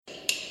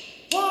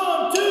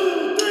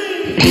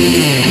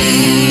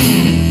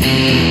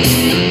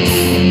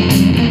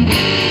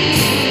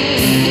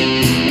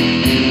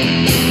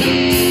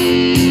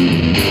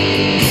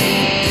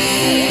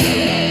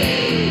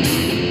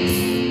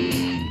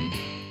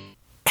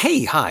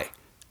Hi.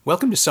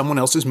 Welcome to Someone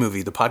Else's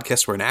Movie, the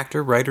podcast where an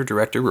actor, writer,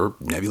 director, or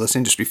nebulous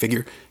industry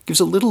figure gives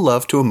a little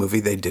love to a movie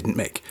they didn't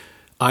make.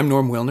 I'm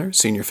Norm Wilner,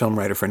 senior film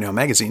writer for Now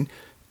Magazine,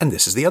 and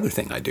this is the other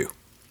thing I do.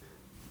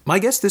 My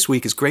guest this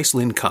week is Grace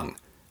Lin Kung,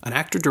 an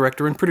actor,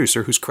 director, and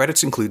producer whose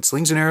credits include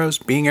Slings and Arrows,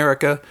 Being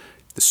Erica,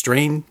 The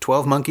Strain,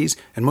 12 Monkeys,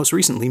 and most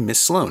recently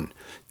Miss Sloane.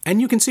 And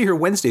you can see her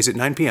Wednesdays at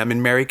 9 p.m.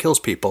 in Mary Kills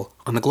People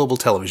on the Global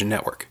Television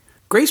Network.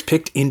 Grace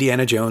picked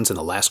Indiana Jones and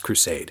the Last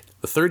Crusade,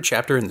 the third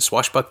chapter in the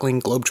swashbuckling,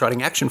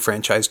 globe-trotting action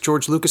franchise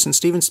George Lucas and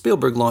Steven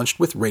Spielberg launched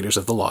with Raiders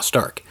of the Lost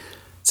Ark.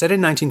 Set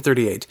in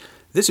 1938,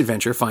 this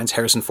adventure finds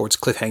Harrison Ford's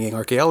cliffhanging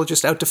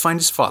archaeologist out to find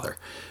his father,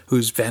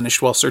 who's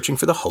vanished while searching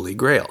for the Holy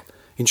Grail.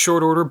 In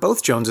short order,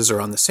 both Joneses are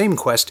on the same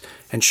quest,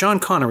 and Sean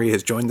Connery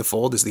has joined the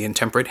fold as the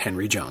intemperate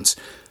Henry Jones.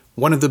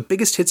 One of the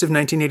biggest hits of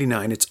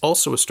 1989, it's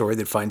also a story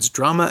that finds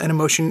drama and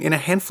emotion in a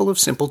handful of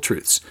simple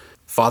truths.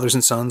 Fathers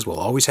and sons will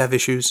always have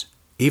issues.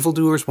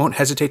 Evildoers won't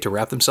hesitate to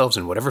wrap themselves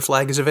in whatever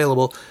flag is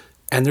available,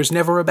 and there's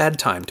never a bad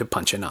time to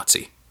punch a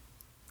Nazi.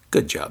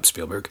 Good job,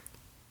 Spielberg.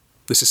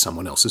 This is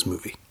someone else's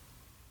movie.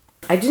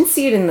 I didn't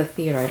see it in the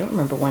theater. I don't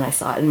remember when I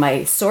saw it. And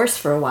my source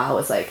for a while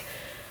was like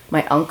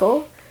my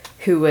uncle,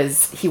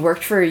 he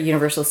worked for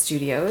Universal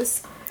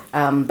Studios,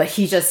 but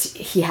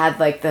he had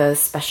like the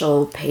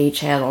special pay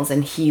channels,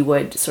 and he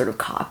would sort of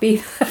copy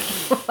them,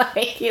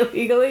 like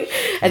illegally.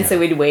 And so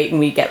we'd wait and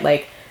we'd get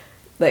like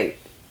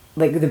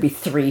there'd be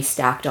 3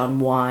 stacked on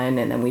one,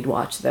 and then we'd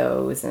watch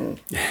those. And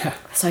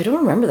so I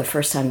don't remember the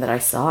first time that I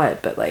saw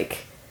it, but like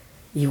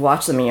you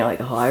watch them and you're like,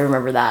 oh, I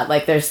remember that.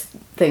 Like there's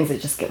things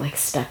that just get like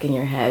stuck in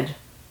your head,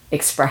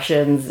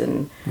 expressions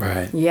and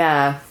right.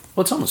 Yeah.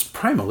 Well, it's almost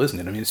primal, isn't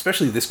it? I mean,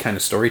 especially this kind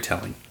of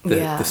storytelling,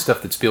 the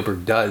stuff that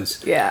Spielberg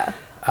does. Yeah.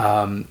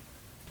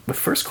 The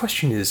first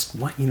question is,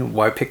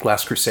 why pick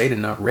Last Crusade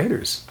and not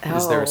Raiders?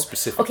 Is there a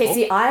specific... Okay,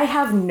 see, I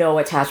have no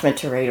attachment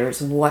to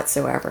Raiders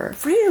whatsoever.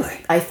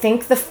 Really? I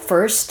think the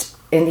first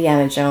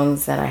Indiana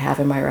Jones that I have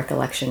in my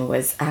recollection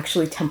was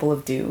actually Temple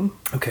of Doom.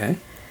 Okay.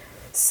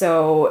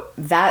 So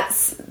that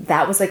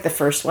was like the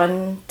first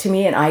one to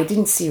me, and I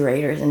didn't see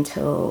Raiders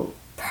until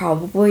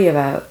probably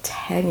about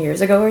 10 years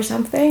ago or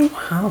something.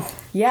 Wow.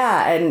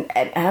 Yeah, and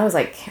I was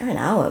like, Karen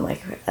Allen,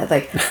 like I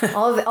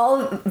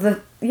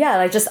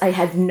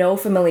had no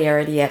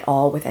familiarity at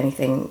all with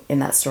anything in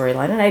that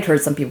storyline, and I'd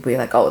heard some people be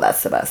like, oh,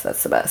 that's the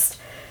best.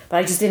 But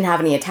I just didn't have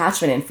any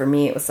attachment, and for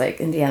me, it was like,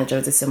 Indiana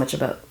Jones is so much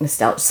about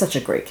nostalgia, such a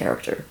great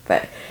character.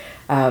 But,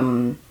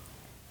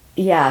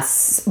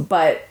 yes,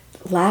 but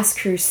Last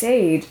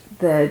Crusade,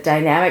 the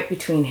dynamic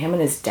between him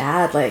and his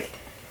dad, like,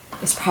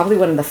 is probably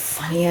one of the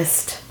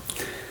funniest...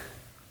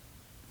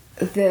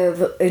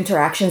 The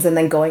interactions, and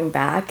then going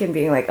back and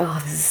being like, oh,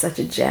 this is such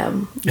a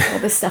gem. All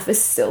this stuff is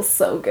still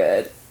so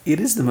good. It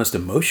is the most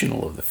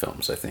emotional of the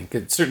films, I think.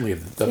 It's certainly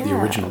of the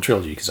original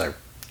trilogy, because I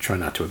try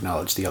not to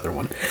acknowledge the other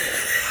one.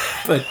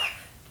 But,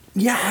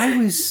 yeah, I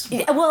was...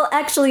 Yeah, well,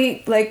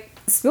 actually, like,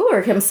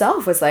 Spielberg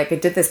himself was like,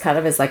 it did this kind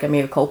of as like a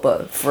mea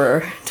culpa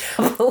for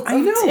Temple of Doom.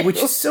 I know,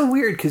 which is so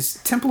weird, because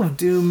Temple of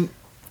Doom,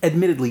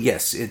 admittedly,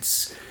 yes,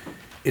 it's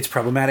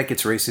problematic,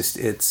 it's racist,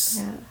 it's...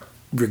 Yeah.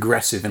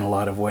 Regressive in a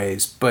lot of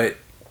ways, but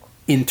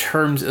in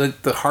terms of,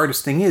 the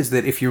hardest thing is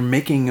that if you're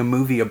making a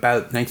movie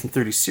about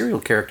 1930s serial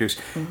characters,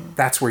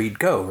 that's where you'd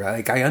go, right?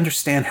 Like, I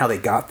understand how they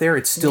got there,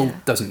 it still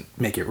doesn't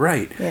make it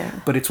right,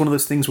 but it's one of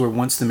those things where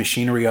once the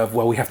machinery of,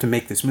 well, we have to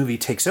make this movie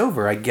takes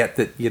over, I get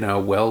that,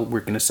 well,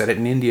 we're going to set it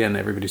in India and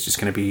everybody's just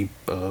going to be,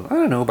 I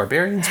don't know,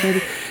 barbarians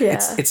maybe.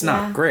 It's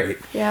not great.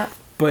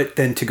 But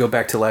then to go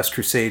back to Last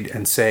Crusade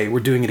and say,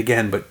 we're doing it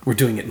again, but we're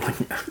doing it,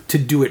 to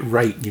do it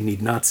right, you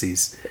need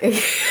Nazis.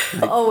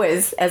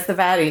 Always, as the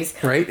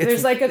baddies. Right?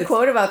 There's like a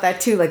quote about that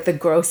too, like the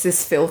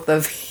grossest filth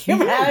of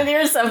humanity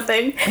or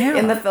something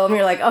in the film.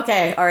 You're like,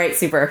 okay, all right,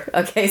 super.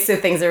 Okay, so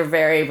things are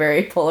very,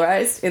 very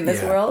polarized in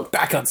this world.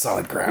 Back on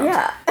solid ground.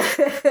 Yeah.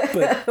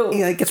 But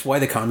I guess why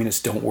the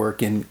communists don't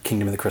work in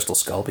Kingdom of the Crystal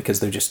Skull, because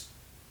they're just...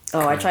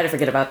 Oh, I try to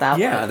forget about that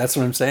one. Yeah, that's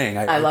what I'm saying.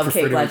 I love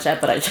Cate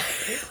Blanchett, but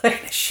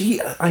she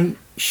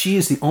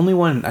is the only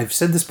one, I've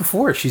said this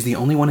before, she's the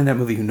only one in that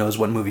movie who knows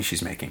what movie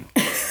she's making.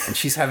 And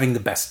she's having the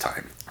best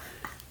time.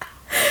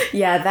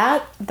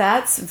 Yeah,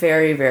 that's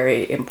very,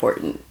 very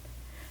important.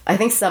 I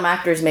think some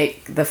actors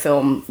make the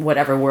film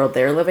whatever world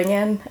they're living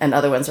in, and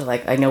other ones are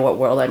like, I know what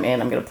world I'm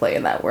in, I'm going to play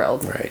in that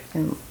world. Right.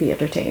 And be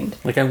entertained.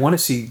 Like, I want to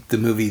see the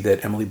movie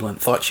that Emily Blunt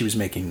thought she was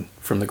making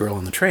from The Girl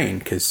on the Train,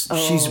 because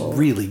she's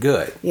really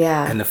good.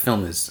 Yeah. And the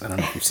film is, I don't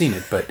know if you've seen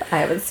it, but... I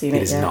haven't seen it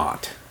yet. It is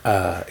not.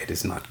 It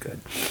is not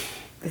good.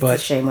 It's a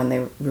shame when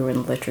they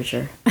ruin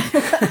literature.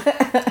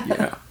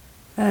 Yeah.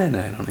 And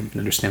I don't even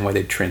understand why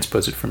they'd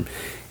transpose it from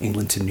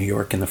England to New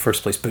York in the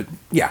first place. But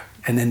yeah,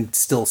 and then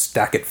still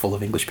stack it full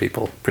of English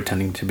people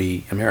pretending to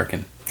be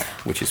American,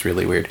 which is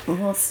really weird.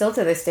 Well, still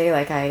to this day,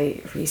 like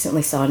I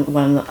recently saw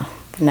one,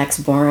 The Next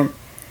Born,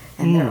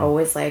 And they're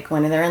always like,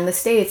 when they're in the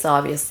States,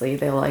 obviously,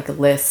 they'll like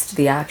list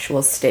the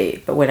actual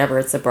state. But whenever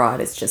it's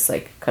abroad, it's just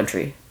like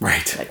country.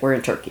 Right. Like, we're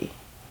in Turkey.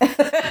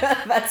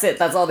 That's it.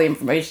 That's all the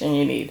information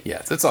you need.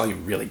 Yeah, that's all you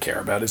really care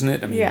about, isn't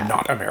it? I mean, Yeah.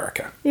 not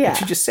America. Yeah. You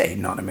should just say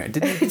not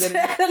America. Didn't you do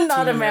that in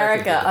Not Team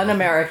America,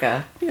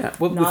 un-America. Yeah.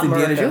 Well, with Not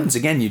Indiana America. Jones,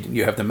 again,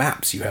 you have the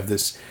maps. You have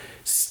this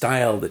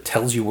style that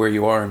tells you where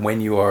you are and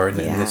when you are, and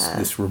then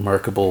this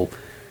remarkable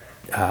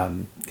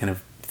kind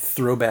of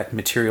throwback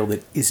material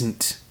that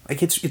isn't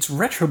like it's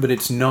retro, but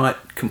it's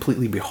not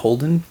completely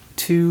beholden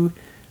to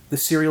the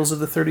serials of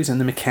the 30s and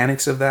the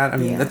mechanics of that. I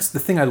mean, that's the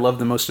thing I love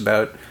the most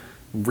about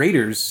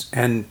Raiders,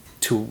 and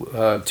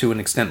to an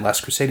extent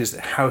Last Crusade, is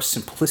that how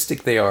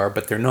simplistic they are,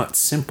 but they're not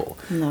simple.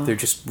 No. They're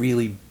just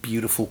really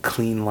beautiful,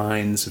 clean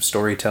lines of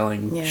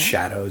storytelling,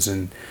 shadows,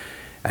 and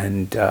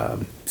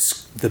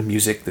the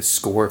music, the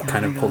score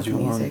kind of pulls you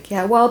along.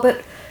 Yeah, well,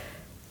 but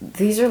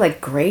these are like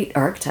great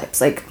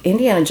archetypes. Like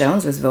Indiana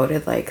Jones was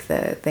voted like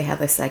they had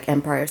this like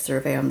Empire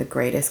survey on the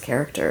greatest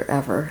character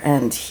ever,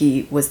 and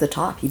he was the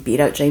top. He beat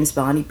out James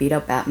Bond. He beat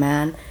out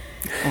Batman.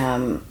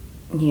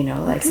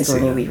 Like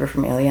Sigourney Weaver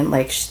from Alien.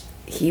 Like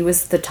he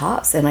was the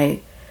tops,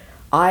 and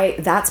I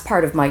that's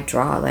part of my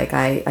draw. Like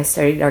I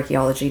studied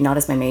archaeology, not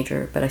as my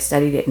major, but I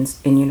studied it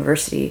in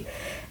university,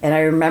 and I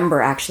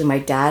remember actually my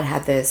dad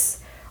had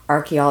this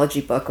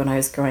archaeology book when I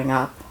was growing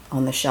up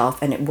on the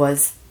shelf, and it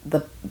was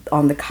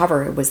on the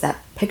cover it was that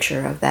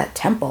picture of that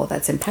temple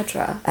that's in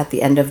Petra at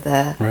the end of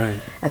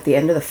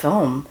the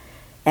film.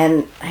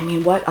 And I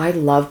mean, what I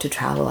love to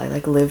travel. I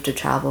like live to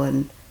travel,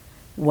 and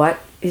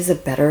what is a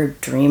better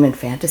dream and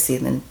fantasy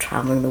than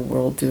traveling the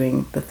world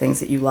doing the things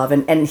that you love?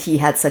 And he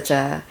had such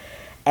a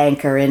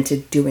anchor into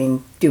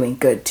doing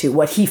good too,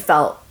 what he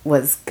felt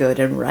was good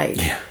and right.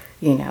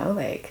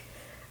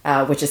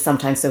 Which is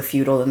sometimes so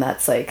feudal, and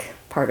that's like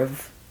part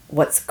of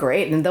what's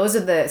great. And those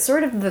are the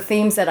sort of the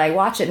themes that I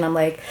watch it, and I'm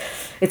like,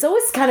 it's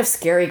always kind of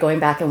scary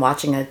going back and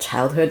watching a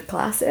childhood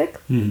classic,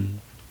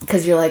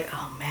 because you're like,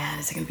 oh man,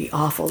 is it gonna be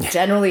awful?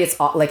 Generally it's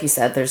like you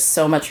said, there's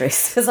so much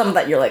racism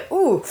that you're like,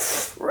 ooh,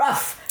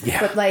 rough.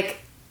 But like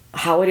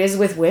how it is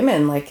with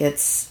women, like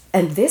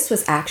and this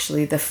was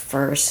actually the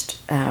first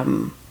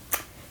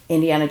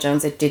Indiana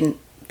Jones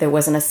there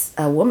wasn't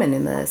a woman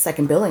in the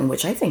second billing,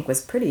 which I think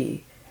was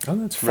pretty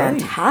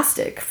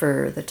fantastic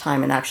for the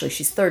time. And actually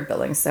she's third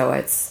billing, so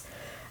it's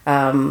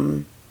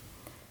so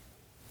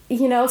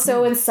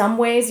in some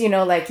ways,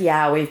 like,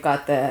 we've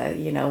got the,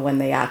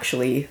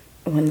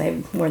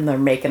 when they're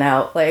making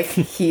out, like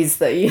he's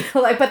the,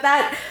 but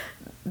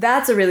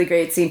that's a really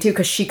great scene too,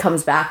 because she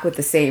comes back with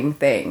the same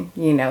thing,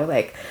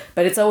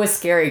 but it's always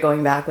scary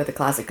going back with a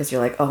classic, because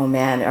you're like, oh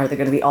man, are there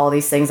going to be all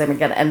these things I'm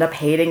going to end up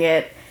hating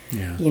it?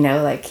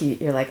 You're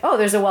like, oh,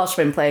 there's a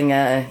Welshman playing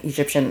a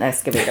Egyptian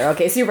excavator.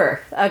 Okay,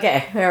 super.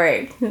 Okay, all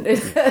right.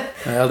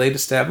 Well, they'd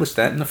established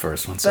that in the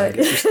first one, so I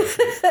guess you're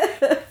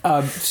still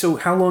so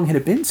how long had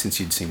it been since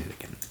you'd seen it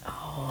again?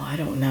 Oh, I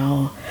don't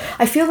know.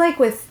 I feel like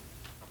with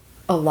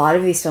a lot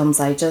of these films,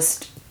 I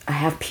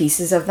have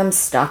pieces of them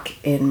stuck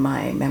in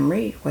my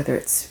memory, whether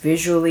it's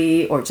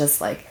visually or just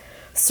like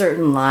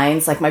certain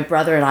lines. Like my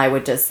brother and I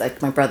would just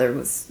my brother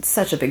was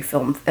such a big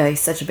film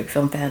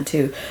fan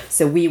too,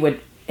 so we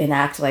would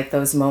enact like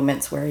those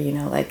moments where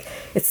like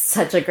it's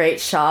such a great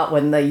shot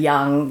when the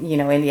young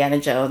Indiana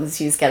Jones,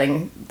 he's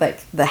getting like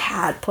the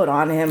hat put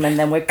on him, and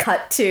then we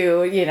cut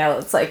to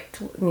it's like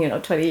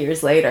 20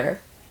 years later,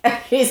 and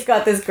he's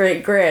got this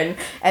great grin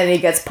and he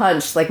gets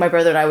punched. Like my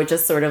brother and I would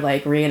just sort of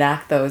like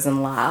reenact those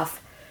and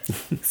laugh.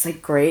 It's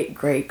like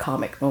great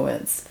comic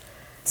moments.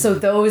 So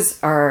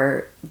those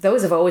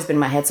have always been in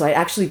my head, so I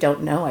actually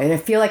don't know. I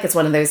feel like it's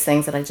one of those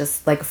things that I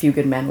just, like A Few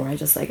Good Men, where I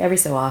just, like, every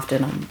so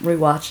often I'm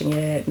rewatching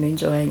it and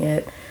enjoying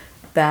it.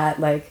 That,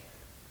 like,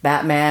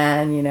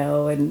 Batman,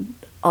 and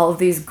all of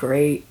these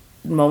great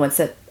moments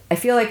that I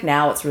feel like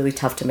now it's really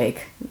tough to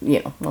make,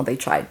 they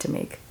tried to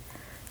make,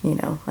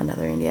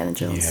 another Indiana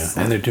Jones.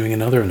 Yeah, and they're doing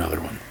another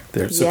one.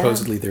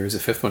 Supposedly there is a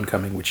fifth one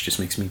coming, which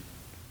just makes me,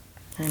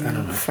 I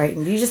don't know.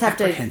 Frightened. You just have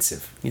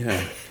apprehensive.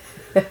 Yeah.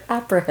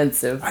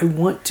 Apprehensive. I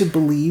want to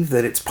believe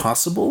that it's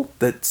possible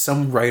that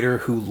some writer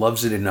who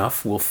loves it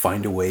enough will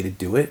find a way to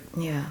do it.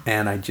 Yeah.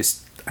 And I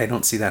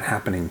don't see that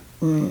happening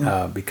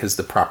because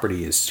the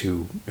property is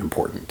too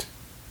important.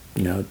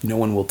 No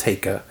one will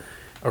take a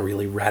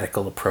really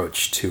radical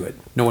approach to it.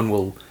 No one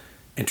will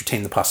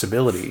entertain the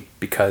possibility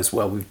because,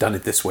 well, we've done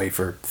it this way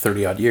for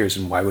 30 odd years,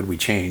 and why would we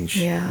change?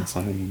 Yeah. It's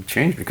like you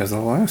change because of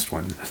the last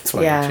one. That's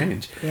why you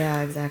change.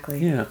 Yeah, exactly.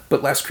 Yeah.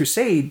 But Last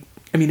Crusade,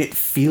 I mean, it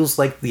feels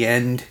like the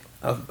end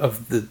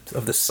of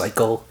the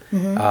cycle.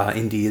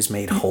 Indy is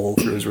made whole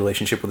through his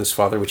relationship with his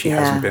father, which he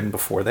hasn't been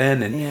before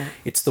then, and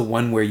it's the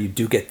one where you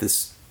do get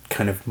this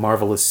kind of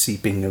marvelous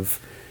seeping of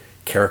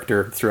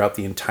character throughout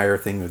the entire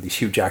thing, of these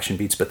huge action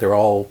beats, but they're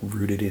all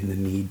rooted in the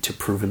need to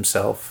prove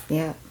himself.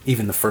 Yeah.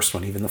 Even the first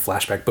one, even the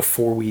flashback,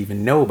 before we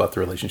even know about the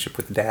relationship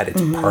with the dad,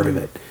 it's part of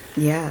it.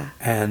 Yeah.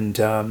 And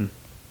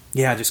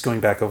just going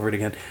back over it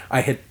again,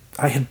 I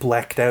had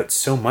blacked out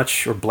so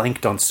much, or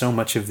blanked on so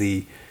much of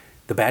the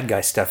the bad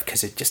guy stuff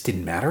because it just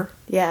didn't matter.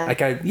 Yeah.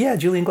 Like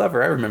Julian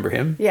Glover, I remember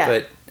him. Yeah.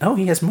 But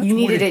he has much You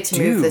more needed to it to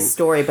do. move the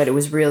story, but it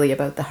was really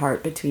about the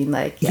heart between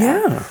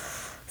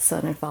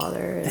son and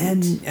father.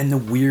 And the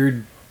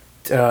weird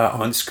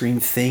on-screen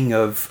thing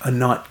of a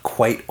not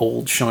quite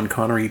old Sean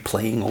Connery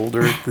playing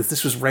older.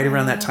 This was right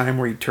around that time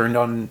where he turned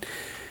on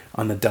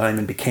the dime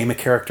and became a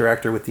character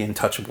actor with The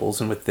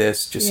Untouchables, and with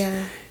this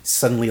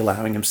suddenly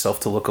allowing himself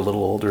to look a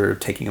little older,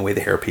 taking away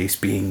the hairpiece,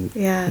 being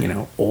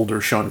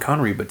older Sean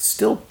Connery, but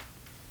still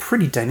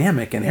pretty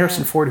dynamic. And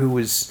Harrison Ford, who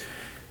was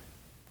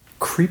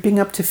creeping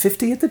up to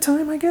 50 at the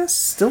time, I guess,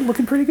 still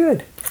looking pretty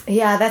good.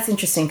 Yeah, that's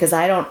interesting because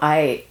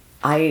I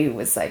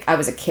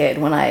was a kid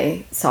when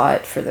I saw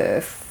it for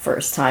the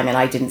first time, and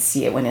I didn't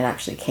see it when it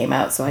actually came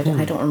out, so I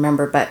don't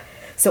remember. But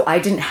so I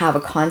didn't have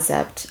a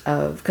concept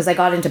of, because I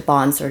got into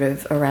Bond sort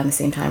of around the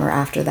same time or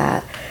after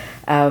that.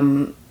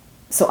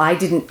 So I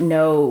didn't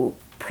know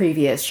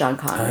previous Sean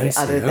Connery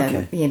other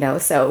than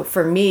So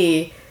for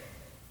me,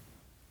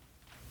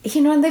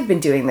 and they've been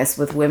doing this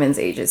with women's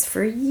ages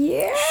for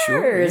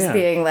years,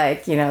 being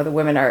like, the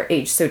women are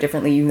aged so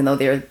differently, even though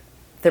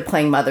they're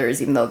playing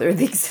mothers, even though they're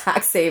the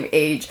exact same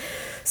age.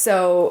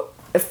 So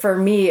for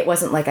me, it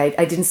wasn't like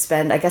I didn't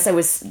spend, I guess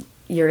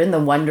you're in the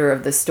wonder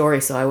of the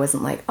story. So I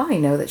wasn't like, I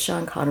know that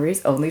Sean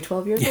Connery's only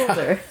 12 years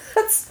older.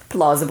 That's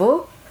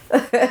plausible.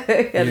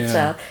 I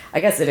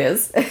guess it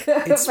is.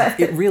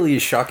 It really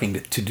is shocking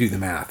to do the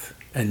math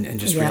and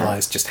just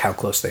realize just how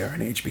close they are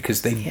in age,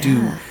 because they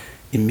do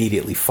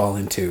immediately fall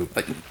into,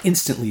 like,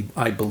 instantly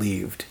I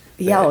believed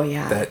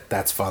that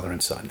that's father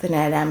and son. The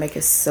dynamic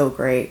is so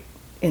great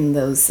in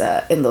those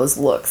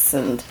looks,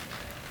 and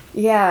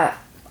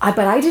but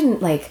I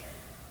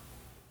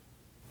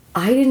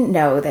didn't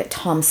know that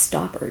Tom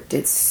Stoppard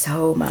did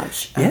so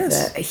much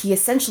of he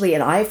essentially,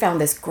 and I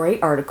found this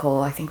great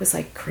article, I think it was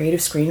like Creative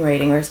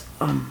Screenwriting,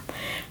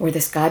 where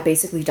this guy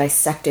basically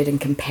dissected and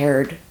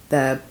compared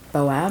the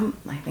Bohème,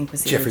 I think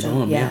was the Jeffrey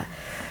original, Bohème,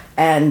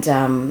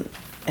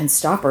 and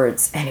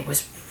Stoppard's, and it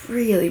was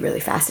really,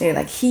 really fascinating.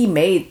 Like, he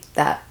made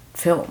that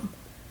film.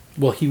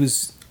 Well,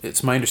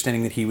 it's my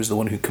understanding that he was the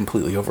one who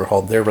completely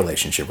overhauled their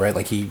relationship, right?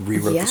 Like, he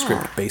rewrote the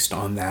script based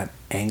on that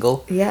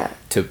angle. Yeah.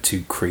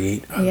 To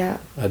create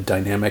a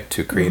dynamic,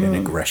 to create an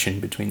aggression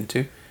between the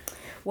two.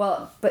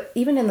 Well, but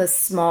even in the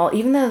small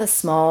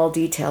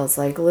details,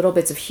 like little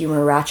bits of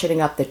humor, ratcheting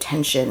up the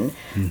tension,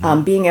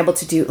 being able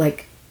to do,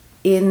 like,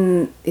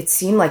 it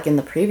seemed like in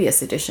the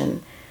previous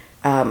edition,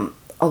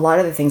 a lot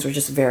of the things were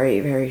just very,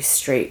 very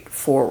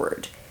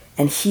straightforward.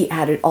 And he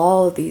added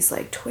all of these,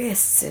 like,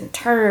 twists and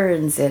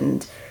turns,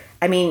 and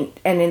I mean,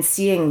 and in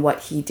seeing what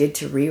he did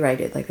to rewrite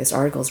it, like, this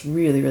article is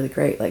really, really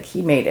great. Like,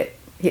 he made it.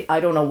 I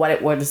don't know what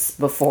it was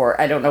before.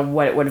 I don't know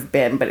what it would have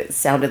been, but it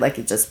sounded like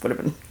it just would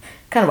have been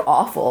kind of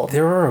awful.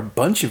 There are a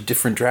bunch of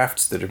different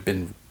drafts that have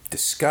been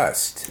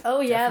discussed.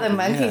 Oh, yeah, the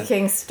Monkey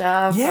King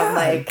stuff. Yeah,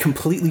 like,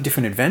 completely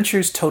different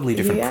adventures, totally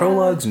different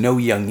prologues, no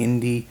young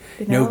Indy,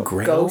 no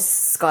Grail. Ghosts,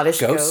 Scottish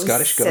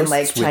ghosts. And,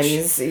 like,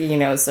 Chinese,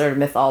 sort of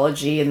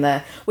mythology,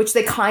 which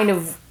they kind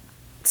of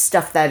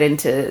stuffed that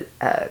into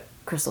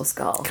Crystal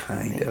Skull.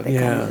 Kind of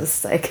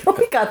just like, oh,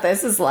 we got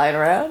this is lying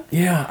around.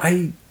 Yeah,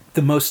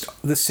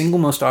 the single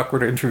most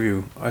awkward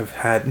interview I've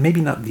had,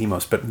 maybe not the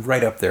most, but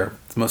right up there,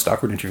 the most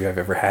awkward interview I've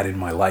ever had in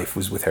my life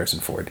was with Harrison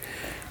Ford.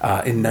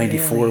 In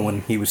 94,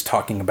 when he was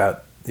talking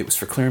about, it was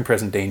for Clear and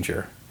Present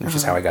Danger, which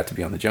is how I got to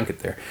be on the junket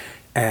there.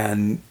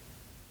 And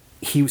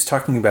he was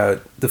talking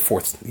about the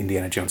fourth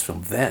Indiana Jones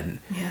film then.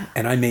 Yeah.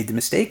 And I made the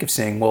mistake of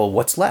saying, well,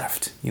 what's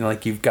left?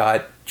 Like, you've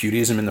got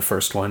Judaism in the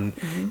first one.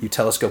 You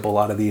telescope a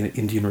lot of the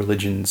Indian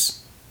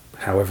religions,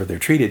 however they're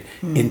treated,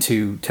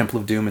 into Temple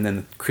of Doom, and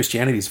then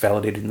Christianity is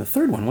validated in the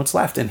third one. What's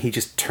left? And he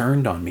just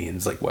turned on me and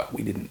was like, well,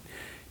 we didn't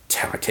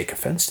take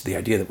offense to the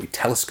idea that we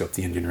telescope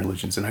the Indian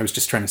religions. And I was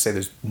just trying to say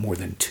there's more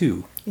than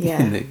two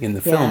in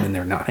the film, and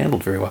they're not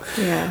handled very well.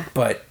 Yeah.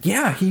 But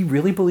yeah, he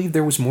really believed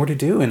there was more to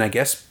do. And I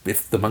guess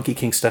if the Monkey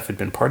King stuff had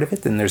been part of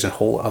it, then there's a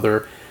whole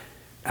other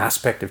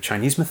aspect of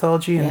Chinese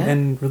mythology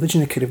and religion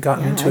that could have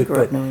gotten into it. I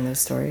grew up knowing those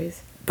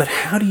stories. But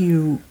how do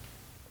you...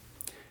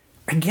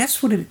 I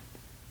guess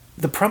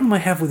the problem I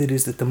have with it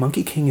is that the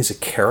Monkey King is a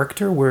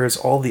character, whereas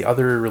all the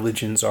other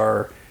religions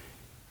are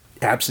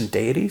absent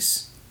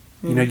deities.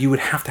 You would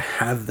have to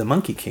have the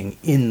Monkey King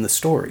in the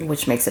story,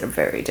 which makes it a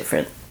very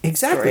different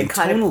story. It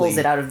kind of pulls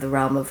it out of the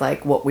realm of,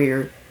 like, what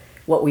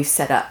we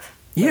set up.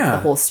 Like, the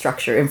whole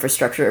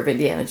infrastructure of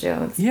Indiana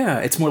Jones. Yeah,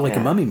 it's more like a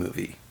mummy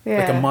movie.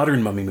 Yeah. Like a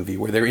modern mummy movie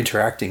where they're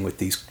interacting with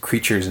these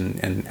creatures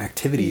and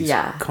activities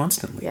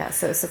constantly. Yeah,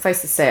 so suffice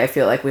to say, I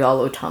feel like we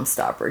all owe Tom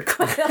Stoppard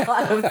quite a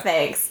lot of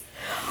thanks.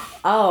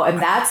 Oh, and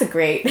that's a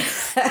great...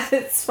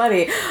 it's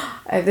funny.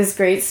 I have this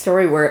great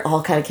story where it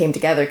all kind of came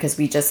together because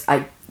we just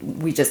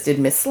did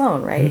Miss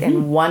Sloane, right? Mm-hmm.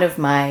 And one of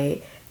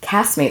my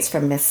castmates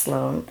from Miss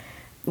Sloane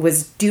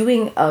was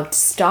doing a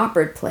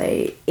Stoppard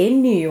play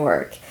in New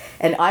York.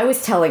 And I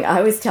was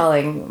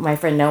telling my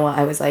friend Noah,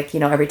 I was like,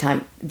 every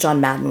time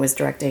John Madden was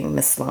directing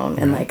Miss Sloane,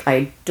 and, like, I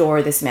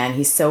adore this man.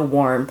 He's so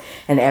warm.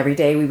 And every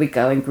day we would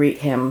go and greet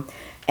him.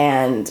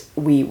 and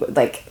we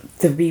like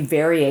there'd be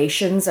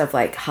variations of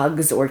like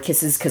hugs or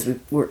kisses because we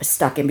were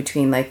stuck in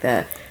between like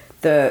the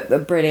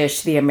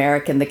British, the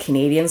American, the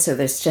Canadian. So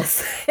there's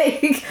just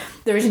like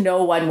there's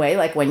no one way.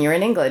 Like when you're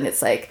in England,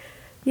 it's like,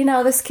 you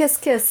know, this kiss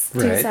two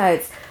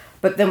sides.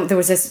 But then there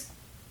was this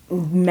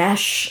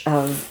mesh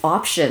of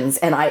options,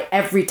 and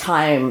every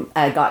time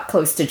I got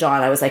close to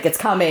John, I was like, it's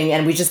coming,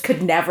 and we just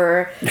could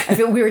never. I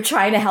feel we were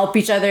trying to help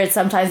each other, and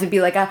sometimes it'd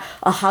be like a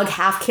hug,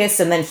 half kiss,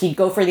 and then he'd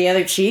go for the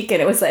other cheek,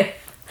 and it was like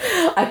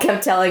I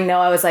kept telling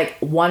Noah, I was like,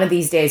 one of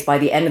these days by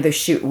the end of the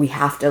shoot we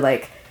have to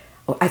like,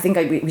 I think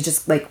we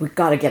just like we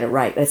got to get it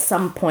right. At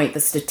some point the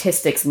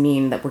statistics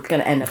mean that we're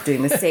going to end up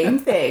doing the same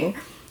thing.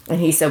 And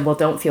he said, well,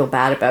 don't feel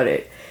bad about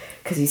it,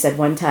 because he said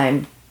one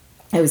time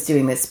I was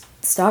doing this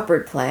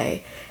Stoppard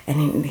play,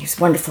 and he was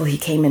wonderful. He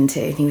came into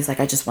and he was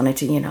like, I just wanted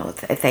to, you know,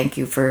 thank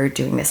you for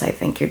doing this. I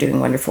think you're doing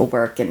wonderful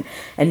work. And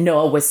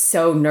Noah was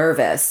so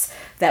nervous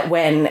that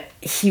when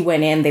he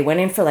went in, they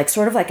went in for like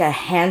sort of like a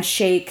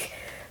handshake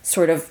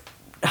sort of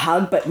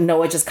hug, but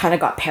Noah just kind of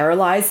got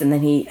paralyzed, and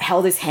then he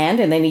held his hand,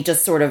 and then he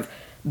just sort of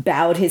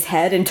bowed his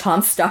head, and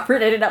Tom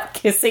Stoppard ended up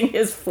kissing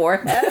his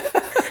forehead.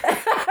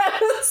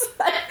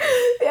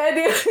 And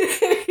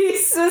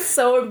he's just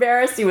so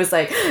embarrassed. He was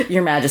like,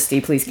 Your Majesty,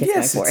 please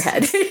kiss my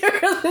forehead.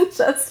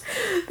 Just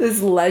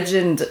this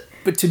legend.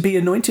 But to be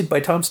anointed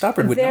by Tom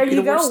Stoppard would not be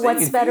the worst thing.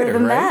 What's better theater,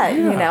 than right? that?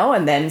 Yeah. You know,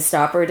 and then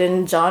Stoppard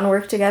and John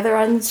worked together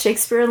on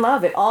Shakespeare in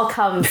Love. It all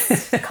comes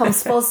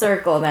full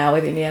circle now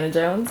with Indiana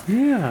Jones.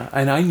 Yeah,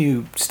 and I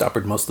knew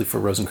Stoppard mostly for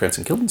Rosencrantz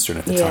and Guildenstern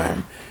at the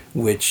time,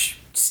 which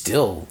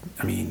still,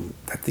 I mean,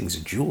 that thing's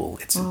a jewel.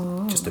 It's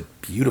just a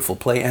beautiful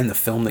play, and the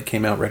film that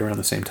came out right around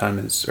the same time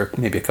as, or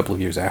maybe a couple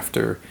of years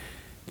after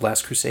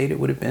Last Crusade, it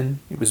would have been.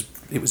 It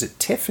was at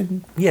TIFF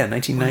in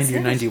 1990 or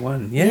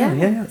 91.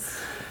 Yeah.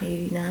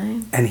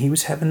 89. And he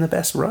was having the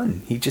best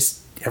run.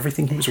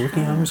 Everything he was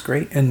working on was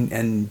great,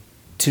 and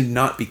to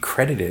not be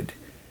credited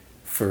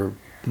for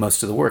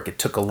most of the work, it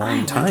took a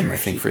long time, I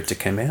think, for it to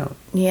come out.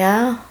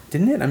 Yeah.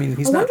 Didn't it? I mean,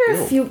 I wonder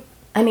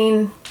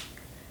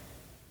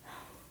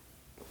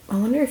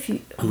if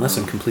you... Unless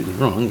I'm completely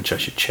wrong, which I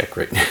should check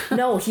right now.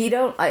 No,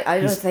 I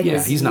don't think it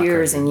was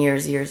years and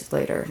years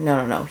later.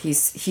 No.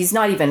 He's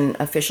not even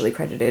officially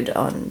credited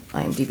on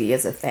IMDb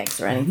as a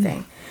thanks or anything.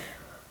 Mm-hmm.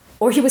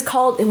 Or he was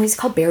called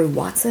Barry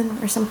Watson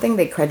or something.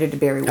 They credited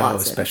Barry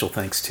Watson. Oh, special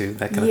thanks to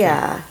that kind of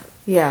thing.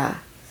 Yeah.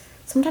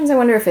 Sometimes I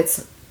wonder if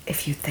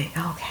you think,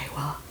 okay,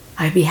 well,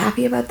 I'd be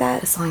happy about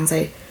that as long as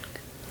I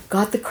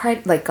got the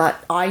credit, like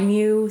I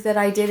knew that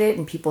I did it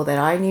and people that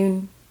I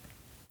knew.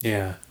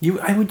 Yeah.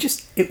 A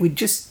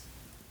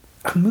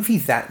movie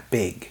that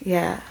big.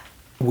 Yeah.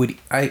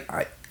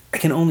 I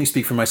can only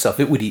speak for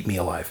myself. It would eat me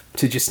alive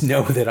to just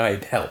know that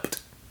I'd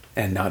helped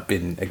and not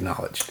been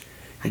acknowledged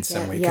in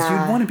some way. Because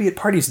you'd want to be at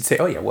parties and say,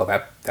 oh yeah, well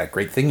that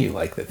great thing you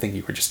like, that thing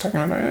you were just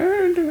talking about,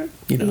 I would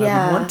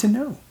want to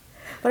know.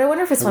 But I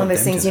wonder if it's one of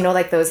those things,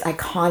 like those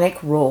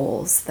iconic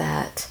roles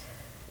that,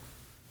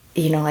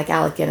 like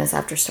Alec Guinness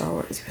after Star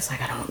Wars, he was like,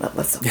 I don't know,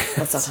 let's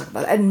not talk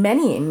about it. And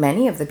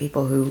many of the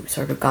people who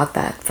sort of got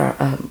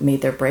that,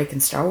 made their break in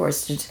Star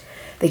Wars,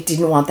 they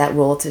didn't want that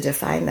role to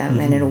define them.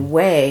 Mm-hmm. And in a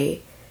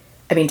way,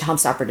 I mean, Tom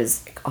Stoppard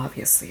is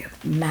obviously a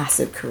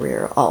massive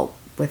career all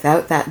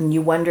without that. And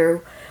you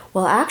wonder,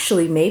 well,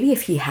 actually, maybe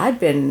if he had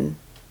been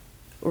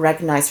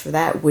recognized for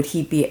that, would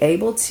he be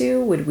able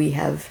to? Would we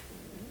have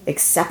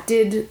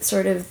accepted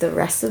sort of the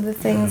rest of the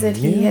things that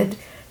he had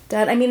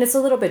done? I mean, it's a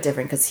little bit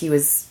different because he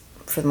was,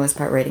 for the most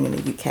part, writing in the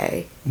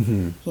UK.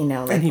 Mm-hmm.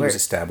 And he was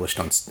established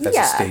as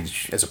a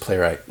stage, as a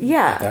playwright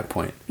at that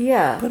point.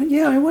 Yeah. But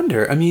I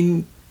wonder. I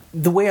mean,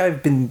 the way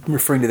I've been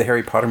referring to the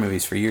Harry Potter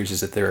movies for years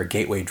is that they're a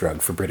gateway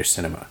drug for British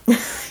cinema.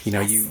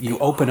 You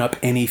open up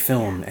any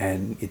film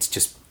and it's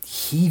just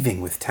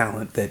heaving with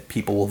talent that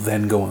people will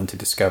then go on to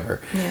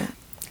discover. Yeah.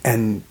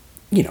 And,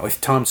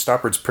 if Tom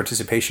Stoppard's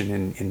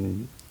participation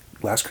in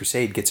Last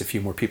Crusade gets a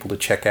few more people to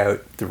check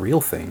out the real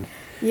thing,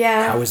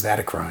 how is that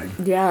a crime?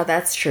 Yeah,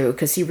 that's true,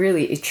 because he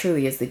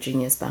truly is the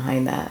genius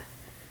behind that.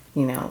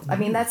 I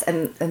mean, that's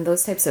and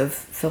those types of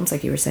films,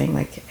 like you were saying,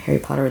 like Harry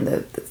Potter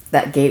and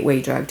that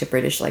gateway drug to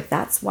British, like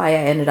that's why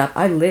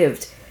I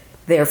lived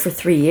there for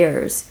 3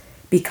 years,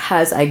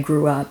 because I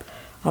grew up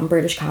on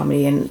British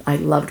comedy and I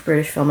loved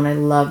British film and I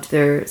loved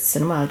their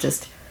cinema.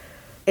 Just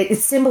it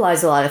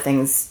symbolized a lot of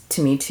things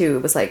to me too.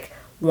 It was like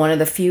one of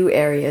the few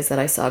areas that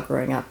I saw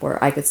growing up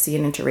where I could see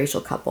an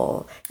interracial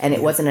couple, and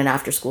it wasn't an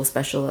after-school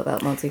special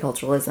about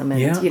multiculturalism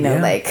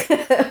and like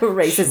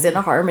racist in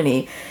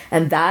harmony,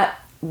 and that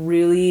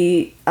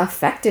really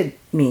affected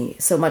me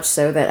so much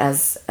so that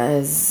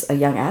as a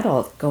young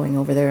adult going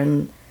over there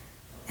and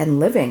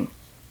living,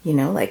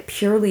 like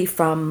purely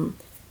from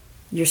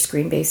your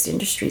screen-based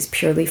industries,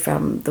 purely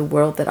from the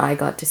world that I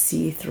got to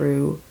see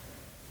through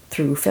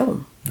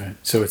film. Right.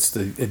 So it's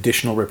the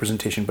additional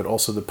representation, but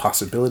also the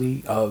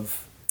possibility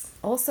of.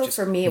 Also,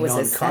 for me, it was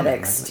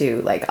aesthetics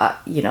too. Like,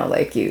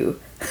 like you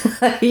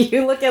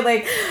look at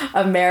like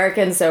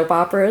American soap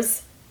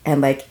operas,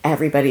 and like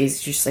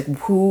everybody's just like,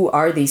 who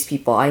are these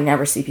people? I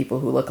never see people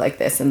who look like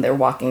this, and they're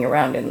walking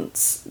around in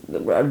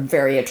a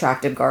very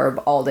attractive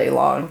garb all day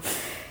long.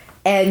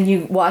 And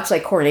you watch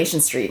like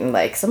Coronation Street, and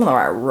like some of them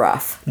are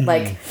rough.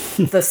 Like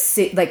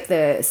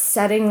the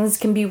settings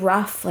can be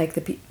rough. Like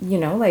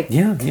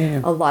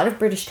a lot of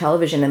British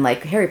television, and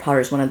like Harry Potter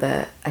is one of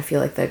the, I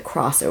feel like, the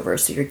crossovers.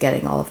 So you're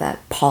getting all of that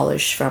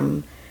polish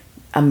from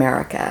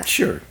America.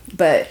 Sure.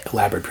 But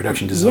elaborate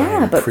production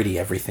design, pretty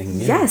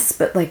everything. Yeah. Yes,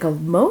 but like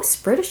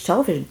most British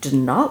television did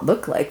not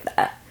look like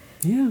that.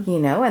 Yeah. You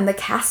know, and the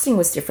casting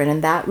was different,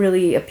 and that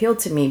really appealed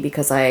to me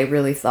because I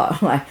really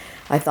thought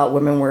I thought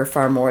women were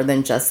far more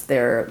than just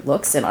their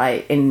looks, and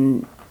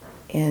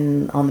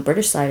on the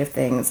British side of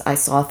things, I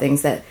saw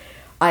things that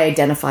I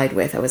identified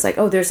with. I was like,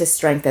 oh, there's a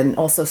strength, and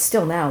also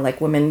still now,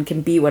 like, women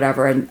can be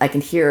whatever, and I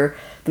can hear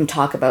them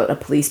talk about a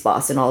police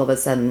boss, and all of a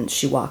sudden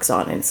she walks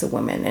on and it's a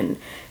woman, and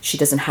she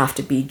doesn't have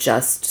to be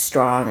just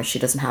strong, or she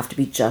doesn't have to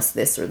be just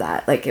this or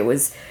that. Like, it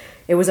was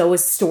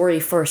always story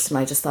first, and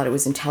I just thought it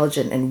was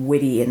intelligent and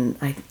witty, and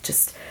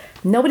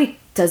nobody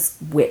does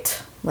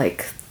wit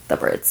like the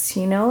Brits,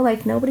 you know?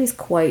 Like, nobody's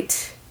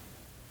quite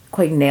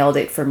nailed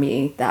it for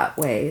me that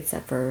way,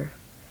 except for,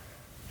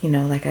 you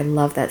know, like, I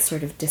love that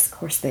sort of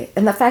discourse thing.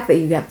 And the fact that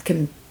you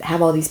can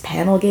have all these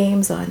panel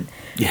games on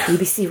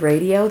BBC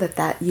Radio,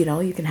 that, you know,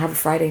 you can have a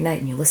Friday night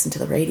and you listen to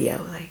the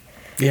radio, like...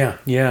 Yeah.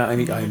 I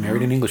mean, I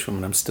married an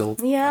Englishwoman. I'm still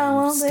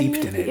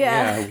steeped in it.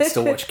 Yeah, I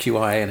still watch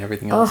QI and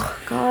everything else. Oh,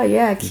 God,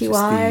 yeah.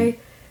 QI,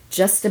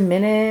 Just a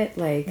Minute,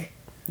 like...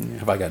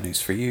 Have I got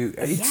news for you?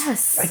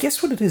 Yes. I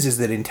guess what it is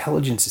that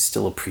intelligence is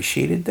still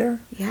appreciated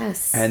there.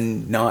 Yes.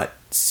 And not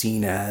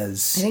seen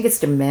as... I think it's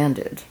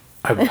demanded.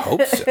 I would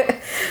hope so.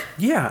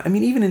 Yeah, I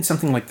mean, even in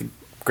something like the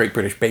Great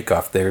British Bake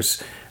Off,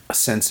 there's a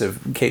sense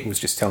of... Kate was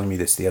just telling me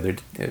this the other...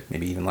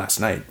 maybe even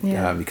last night,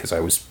 because I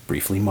was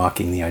briefly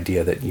mocking the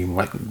idea that you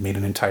made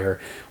an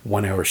entire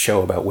 1-hour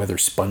show about whether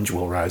sponge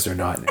will rise or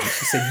not. And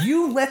she said,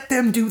 you let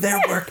them do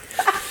their work.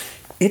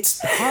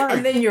 It's hard.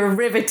 And then you're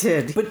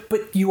riveted.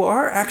 But you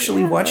are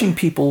actually watching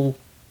people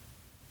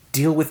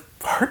deal with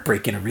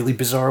heartbreak in a really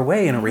bizarre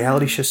way in a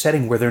reality show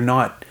setting where they're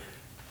not...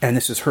 And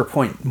this is her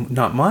point,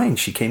 not mine.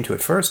 She came to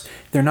it first.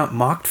 They're not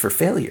mocked for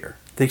failure.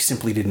 They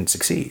simply didn't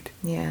succeed.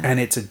 Yeah. And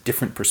it's a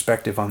different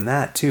perspective on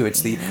that, too.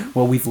 It's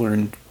we've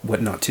learned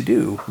what not to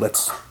do.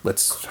 Let's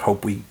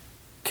hope we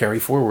carry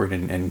forward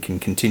and can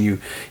continue,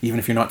 even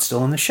if you're not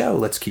still on the show.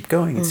 Let's keep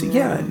going. And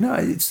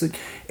it's like,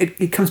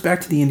 it comes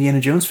back to the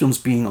Indiana Jones films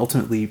being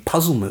ultimately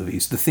puzzle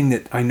movies. The thing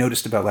that I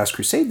noticed about Last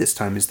Crusade this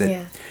time is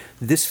that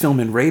this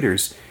film and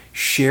Raiders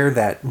share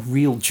that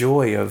real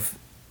joy of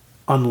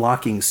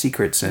unlocking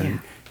secrets and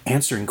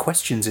answering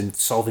questions and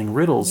solving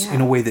riddles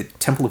in a way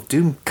that Temple of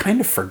Doom kind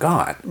of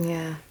forgot.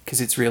 Yeah.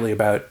 Because it's really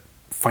about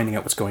finding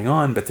out what's going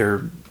on, but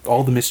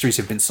all the mysteries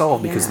have been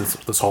solved because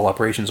this whole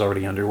operation's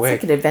already underway.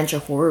 It's like an adventure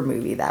horror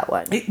movie, that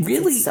one. It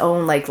really... It's its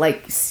own,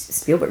 like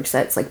Spielberg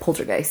said, it's like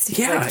Poltergeist. It's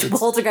like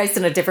Poltergeist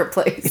in a different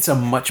place. It's a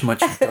much,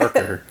 much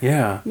darker.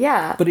 Yeah.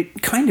 But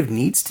it kind of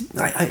needs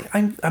to...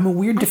 I'm a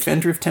weird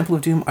defender of Temple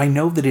of Doom. I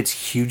know that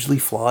it's hugely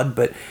flawed,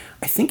 but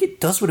I think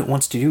it does what it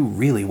wants to do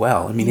really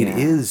well. I mean, it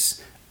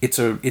is... It's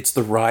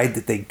the ride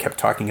that they kept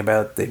talking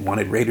about. They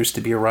wanted Raiders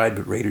to be a ride,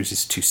 but Raiders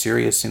is too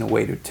serious in a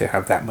way to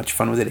have that much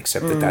fun with it,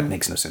 except that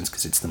makes no sense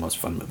because it's the most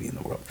fun movie in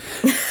the world.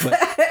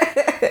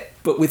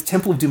 But with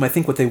Temple of Doom, I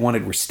think what they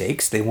wanted were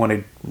stakes. They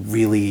wanted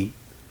really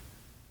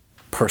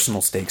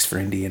personal stakes for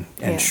Indy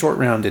and Short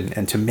Round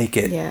and to make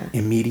it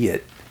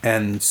immediate.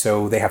 And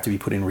so they have to be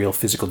put in real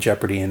physical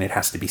jeopardy, and it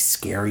has to be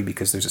scary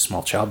because there's a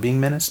small child being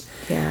menaced.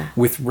 Yeah.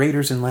 With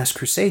Raiders and Last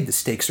Crusade, the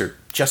stakes are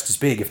just as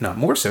big, if not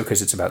more so,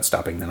 because it's about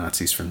stopping the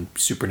Nazis from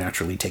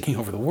supernaturally taking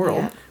over the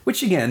world,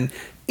 which, again,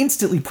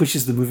 instantly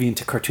pushes the movie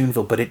into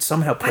Cartoonville, but it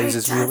somehow plays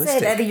as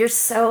realistic. And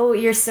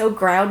you're so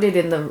grounded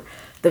in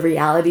the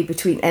reality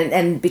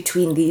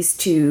between these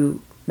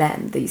two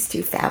men, these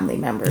two family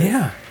members.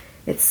 Yeah.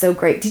 It's so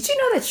great. Did you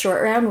know that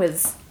Short Round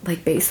was,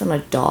 like, based on a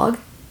dog?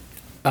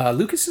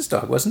 Lucas's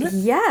dog, wasn't it?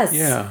 Yes.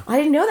 Yeah. I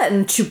didn't know that.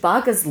 And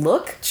Chewbacca's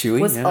look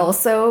was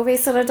also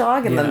based on a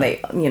dog. And then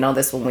they,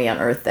 this one we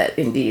unearthed that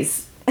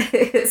Indy's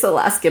is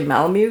Alaskan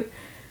Malamute.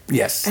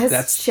 Yes.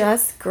 That's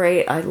just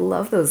great. I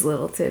love those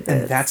little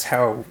tidbits.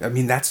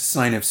 And that's a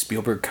sign of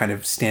Spielberg kind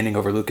of standing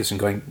over Lucas and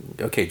going,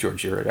 okay,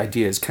 George, your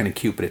idea is kind of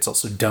cute, but it's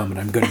also dumb,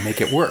 and I'm going to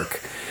make it work.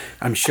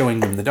 I'm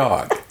showing them the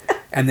dog.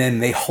 And then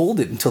they hold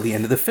it until the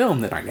end of the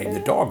film that I named the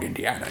dog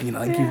Indiana.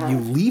 You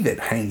leave it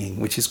hanging,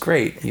 which is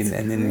great. And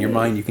then in your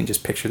mind, you can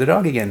just picture the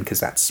dog again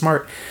because that's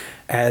smart,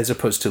 as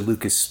opposed to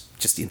Lucas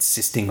just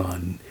insisting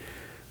on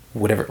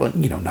whatever,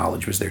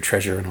 knowledge was their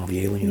treasure and all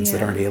the aliens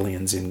that aren't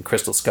aliens in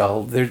Crystal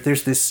Skull.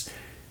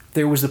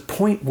 There was a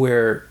point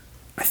where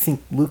I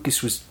think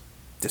Lucas was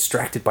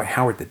distracted by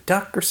Howard the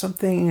Duck or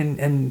something,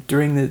 and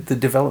during the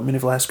development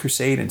of Last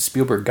Crusade, and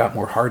Spielberg got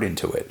more heart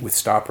into it with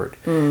Stoppard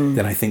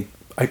than I think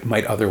it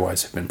might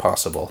otherwise have been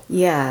possible.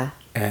 Yeah.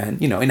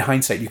 And, in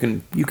hindsight, you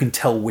can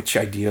tell which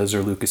ideas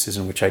are Lucas's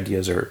and which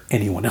ideas are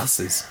anyone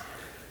else's.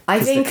 I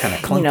 'Cause they're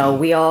think,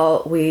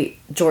 kinda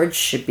George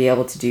should be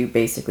able to do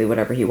basically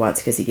whatever he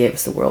wants because he gave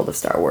us the world of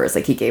Star Wars.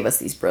 Like, he gave us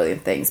these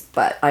brilliant things.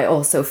 But I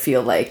also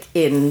feel like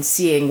in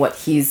seeing what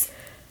he's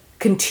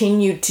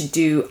continued to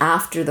do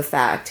after the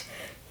fact,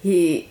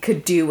 he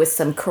could do with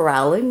some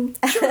corralling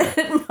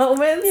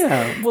moments.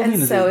 Yeah, well,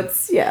 and so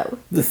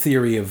the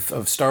theory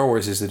of Star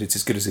Wars is that it's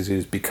as good as it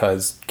is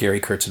because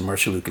Gary Kurtz and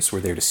Marcia Lucas were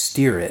there to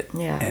steer it,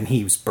 and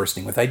he was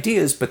bursting with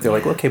ideas, but they're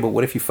like, okay, but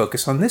what if you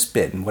focus on this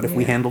bit, and what if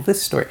we handle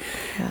this story?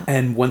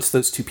 And once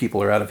those two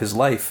people are out of his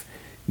life,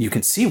 you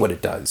can see what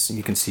it does. And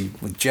you can see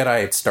with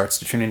Jedi, it starts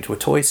to turn into a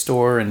toy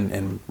store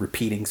and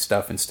repeating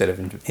stuff instead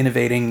of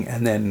innovating,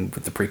 and then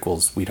with the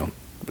prequels, we don't,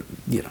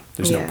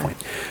 there's no point.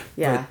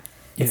 Yeah. But,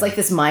 it's like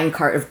this mine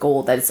cart of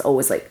gold that it's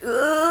always like,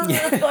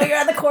 going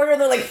around the corner,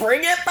 they're like,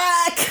 bring it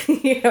back,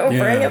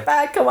 bring it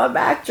back, come on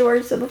back,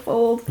 George, to the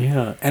fold.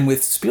 Yeah, and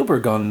with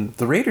Spielberg on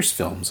the Raiders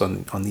films,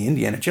 on the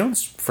Indiana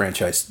Jones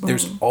franchise,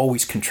 there's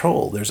always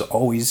control. There's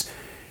always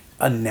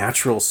a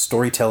natural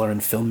storyteller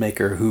and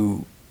filmmaker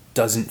who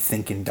doesn't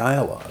think in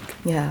dialogue.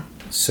 Yeah.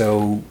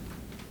 So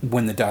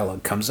when the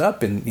dialogue comes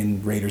up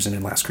in Raiders and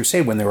in Last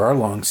Crusade, when there are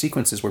long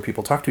sequences where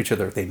people talk to each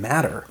other, they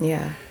matter.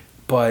 Yeah.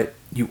 But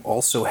you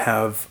also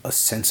have a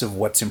sense of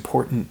what's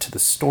important to the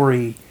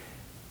story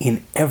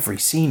in every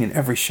scene, in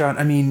every shot.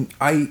 I mean,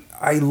 I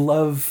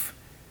love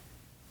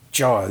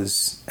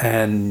Jaws,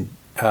 and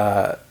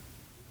to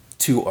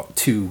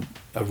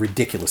a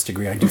ridiculous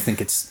degree. I do think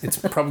it's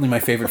probably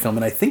my favorite film,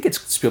 and I think it's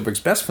Spielberg's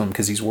best film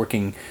because he's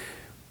working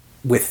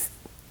with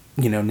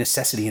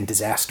necessity and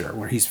disaster,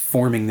 where he's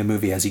forming the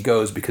movie as he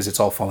goes because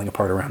it's all falling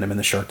apart around him and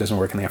the shark doesn't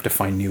work and they have to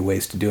find new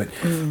ways to do it.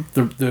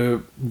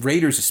 The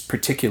Raiders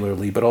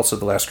particularly, but also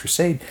The Last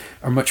Crusade,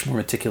 are much more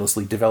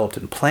meticulously developed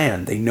and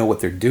planned. They know what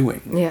they're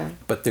doing. Yeah.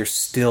 But they're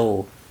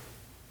still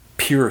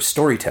pure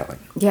storytelling.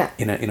 Yeah.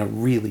 In a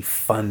really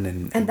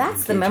fun and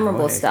that's the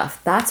memorable stuff.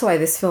 That's why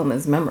this film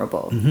is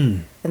memorable.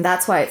 And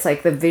that's why it's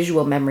like the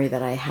visual memory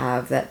that I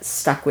have that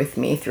stuck with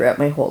me throughout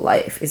my whole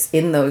life is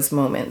in those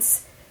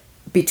moments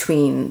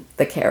between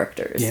the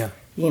characters. Yeah.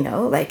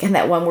 And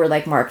that one where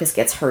like Marcus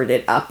gets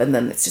herded up and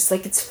then it's just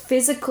like it's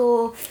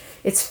physical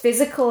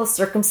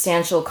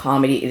circumstantial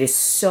comedy. It is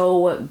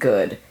so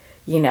good.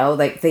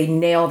 Like they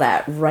nail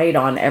that right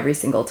on every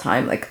single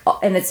time. Like,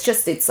 and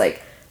it's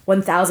like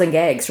 1,000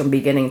 gags from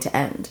beginning to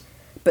end,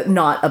 but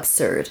not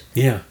absurd.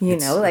 Yeah.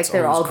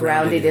 They're all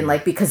grounded in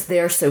like, because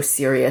they're so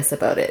serious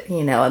about it,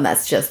 and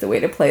that's just the way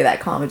to play that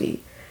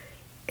comedy.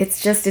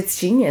 It's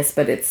genius,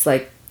 but it's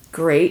like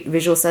great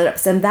visual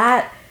setups, and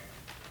that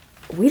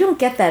we don't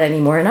get that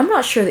anymore, and I'm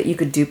not sure that you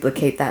could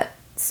duplicate that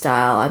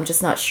style. I'm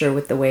just not sure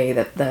with the way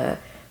that the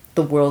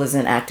world is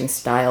in acting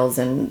styles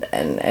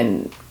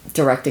and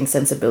directing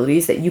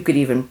sensibilities that you could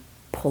even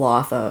pull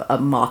off a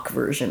mock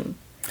version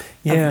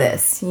of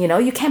this.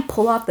 You can't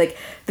pull off like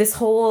the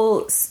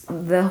whole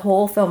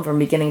film from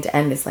beginning to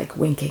end is like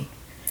winking,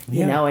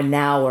 and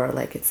now we're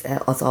like it's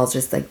all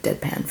just like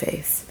deadpan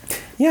face.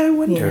 Yeah, I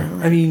wonder.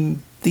 I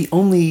mean, the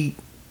only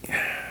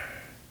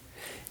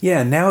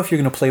now if you're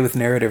going to play with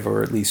narrative,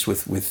 or at least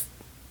with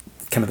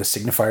kind of the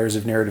signifiers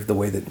of narrative, the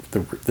way that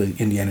the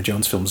Indiana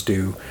Jones films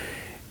do,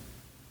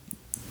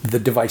 the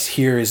device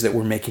here is that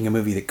we're making a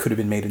movie that could have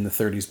been made in the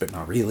 30s, but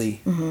not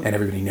really, and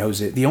everybody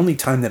knows it. The only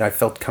time I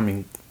felt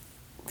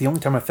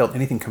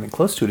anything coming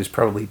close to it is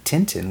probably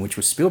Tintin, which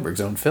was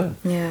Spielberg's own film,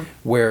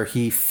 where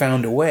he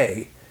found a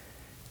way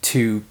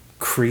to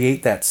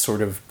create that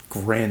sort of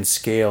grand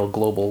scale,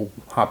 global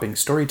hopping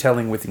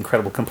storytelling with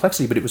incredible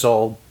complexity, but it was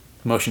all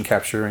motion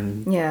capture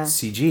and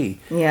CG.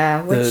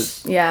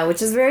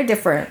 Which is very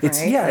different. It's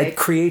it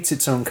creates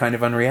its own kind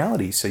of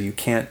unreality, so you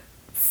can't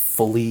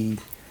fully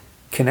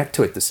connect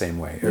to it the same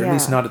way, or at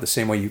least not at the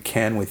same way you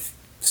can with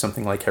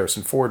something like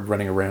Harrison Ford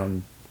running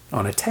around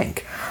on a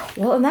tank.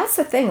 Well, and that's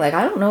the thing. Like,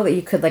 I don't know that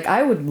you could. Like,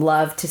 I would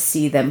love to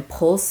see them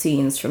pull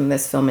scenes from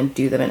this film and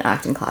do them in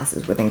acting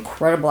classes with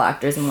incredible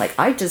actors. And like,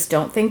 I just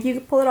don't think you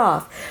could pull it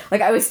off.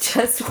 Like, I was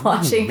just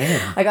watching.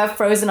 I got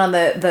frozen on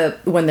the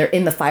when they're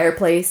in the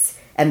fireplace.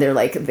 And they're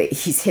like,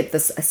 he's hit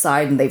this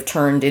aside and they've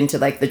turned into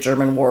like the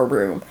German war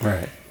room.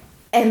 Right.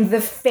 And the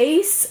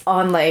face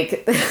on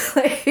like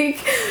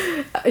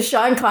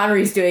Sean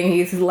Connery's doing,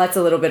 he lets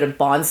a little bit of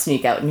Bond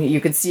sneak out and you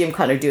can see him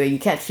kind of doing, you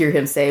can't hear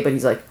him say, but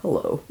he's like,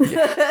 hello.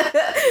 Yeah.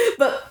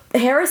 But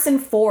Harrison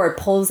Ford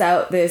pulls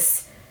out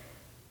this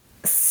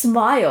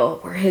smile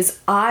where his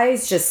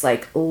eyes just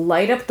like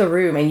light up the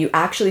room and you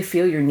actually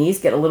feel your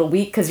knees get a little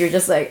weak because you're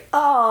just like,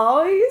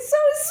 oh, he's so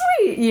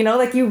sweet.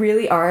 Like you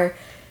really are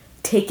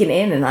taken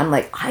in, and I'm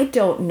like, I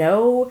don't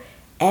know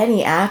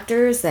any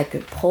actors that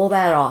could pull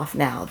that off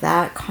now.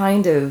 That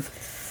kind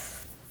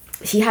of,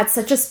 he had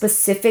such a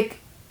specific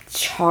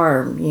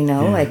charm,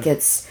 like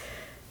it's,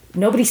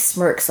 nobody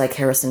smirks like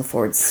Harrison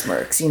Ford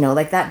smirks,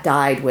 like that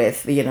died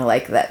with,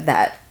 like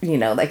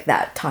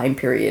that time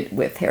period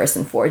with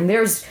Harrison Ford. And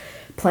there's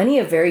plenty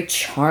of very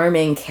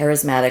charming,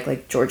 charismatic,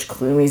 like George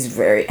Clooney's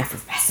very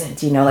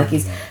effervescent, like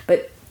he's,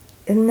 but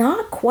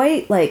not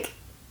quite like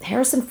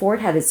Harrison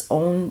Ford had his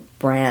own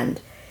brand.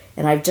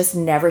 And I've just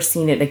never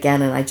seen it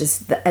again.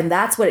 And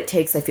that's what it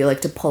takes, I feel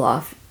like, to pull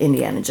off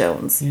Indiana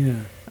Jones.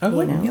 Yeah.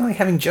 Like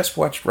having just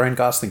watched Ryan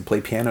Gosling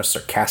play piano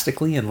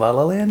sarcastically in La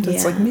La Land,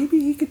 it's like maybe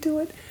he could do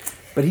it.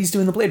 But he's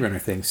doing the Blade Runner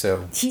thing,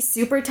 so... He's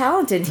super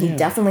talented. He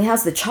definitely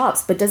has the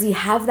chops. But does he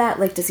have that,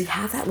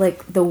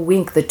 like, the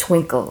wink, the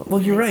twinkle? Well,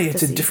 you're right.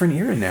 It's a different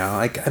era now.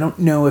 Like, I don't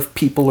know if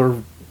people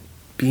are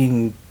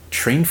being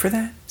trained for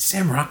that.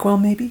 Sam Rockwell,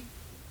 maybe?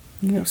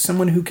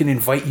 Someone who can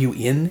invite you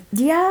in.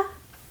 Yeah.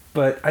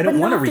 But I don't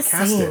want to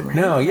recast it. Right?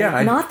 No, yeah.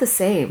 Like, not the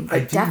same.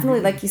 But definitely,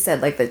 like you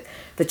said, like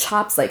the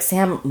chops, like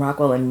Sam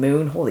Rockwell and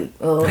Moon.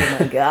 Oh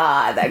my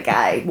God, that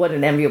guy. What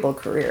an enviable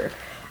career.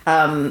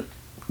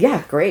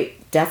 Yeah, great.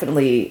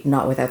 Definitely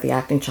not without the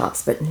acting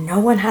chops, but no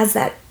one has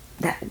that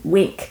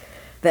wink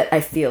that I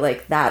feel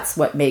like that's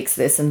what makes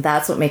this, and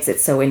that's what makes it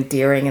so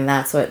endearing, and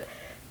that's what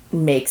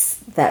makes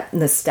that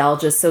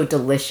nostalgia so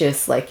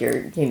delicious. Like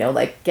you're,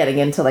 like getting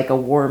into like a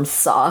warm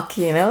sock,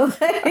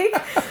 like,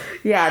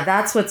 yeah,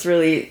 that's what's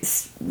really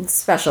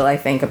special, I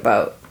think,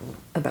 about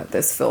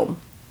this film,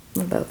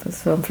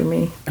 for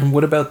me. And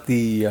what about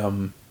the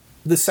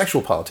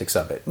sexual politics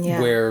of it,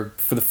 where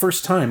for the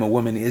first time a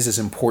woman is as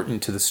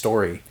important to the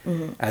story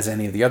as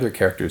any of the other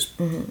characters,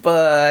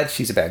 but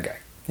she's a bad guy.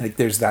 Like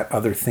there's that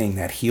other thing,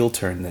 that heel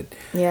turn that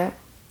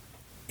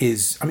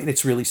is, I mean,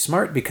 it's really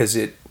smart because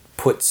it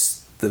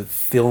puts the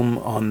film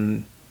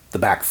on the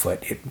back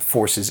foot. It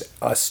forces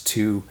us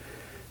to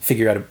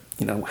figure out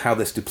how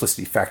this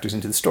duplicity factors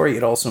into the story.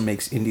 It also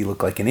makes Indy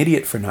look like an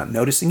idiot for not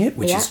noticing it,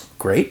 which is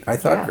great. I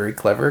thought very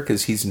clever,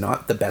 because he's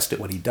not the best at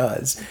what he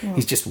does.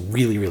 He's just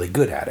really, really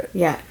good at it.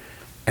 Yeah.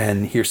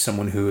 And here's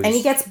someone who is... And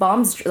he gets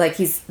bombs, like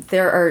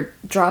there are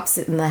drops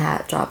in the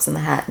hat,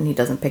 and he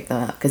doesn't pick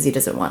them up because he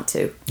doesn't want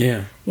to.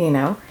 Yeah.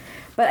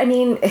 But I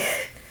mean,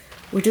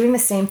 we're doing the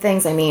same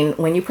things. I mean,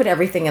 when you put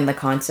everything in the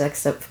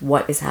context of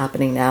what is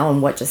happening now and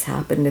what just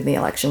happened in the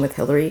election with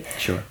Hillary,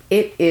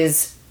 it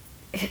is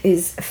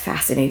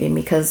fascinating,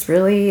 because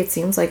really it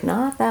seems like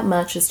not that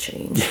much has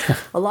changed.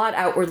 A lot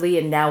outwardly,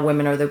 and now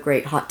women are the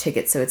great hot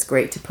ticket, so it's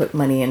great to put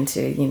money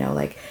into,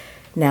 like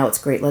now it's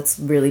great, let's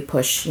really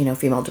push,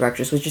 female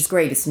directors, which is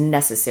great. It's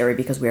necessary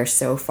because we are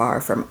so far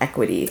from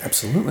equity.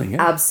 Absolutely,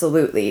 yeah.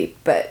 Absolutely.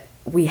 But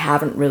we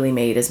haven't really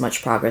made as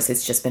much progress.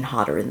 It's just been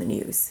hotter in the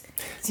news.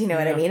 Do you know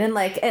what I mean? And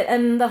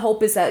and the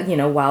hope is that,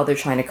 while they're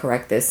trying to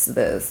correct the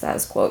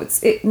status quo,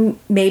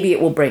 maybe it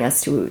will bring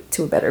us to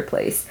a better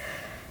place.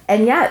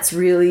 And yeah, it's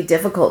really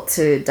difficult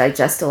to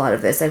digest a lot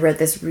of this. I read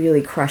this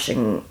really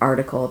crushing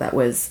article that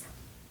was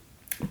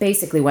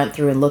basically went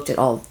through and looked at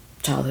all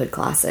childhood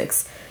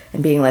classics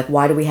and being like,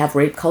 why do we have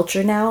rape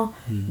culture now?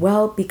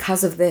 Well,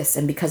 because of this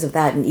and because of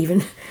that. And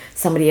even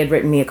somebody had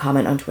written me a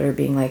comment on Twitter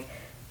being like,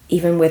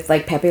 even with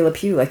like Pepe Le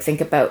Pew, like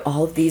think about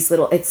all of these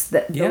little,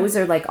 those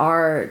are like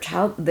our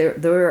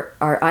they're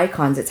our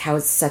icons. It's how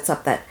it sets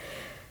up that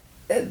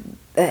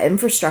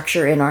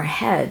infrastructure in our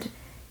head.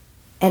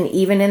 And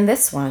even in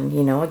this one,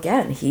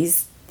 again,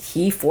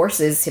 he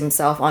forces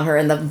himself on her,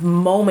 and the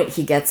moment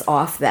he gets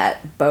off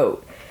that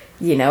boat,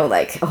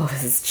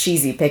 this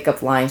cheesy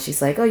pickup line, she's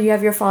like, oh, you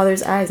have your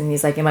father's eyes, and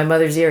he's like, in my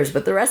mother's ears,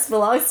 but the rest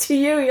belongs to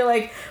you. You're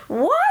like,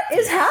 what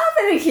is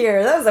happening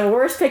here? That was the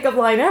worst pickup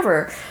line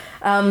ever.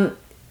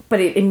 But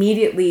it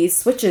immediately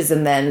switches,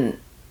 and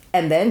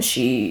then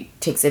she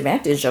takes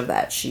advantage of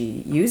that.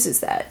 She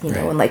uses that,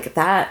 and like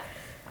that.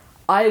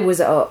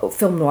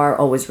 Film noir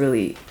always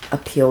really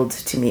appealed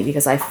to me,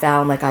 because I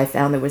found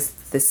there was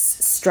this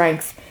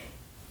strength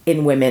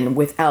in women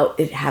without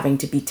it having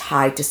to be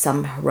tied to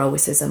some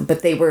heroicism,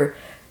 but they were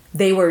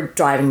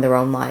driving their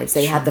own lives.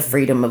 They had the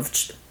freedom of,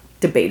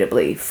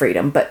 debatably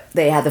freedom, but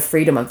they had the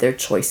freedom of their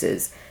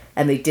choices,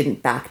 and they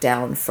didn't back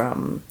down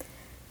from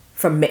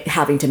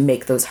having to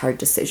make those hard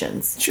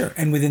decisions. Sure.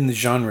 And within the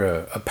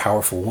genre, a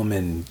powerful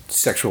woman,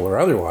 sexual or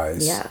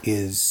otherwise,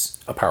 is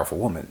a powerful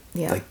woman.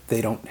 Yeah. Like, they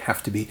don't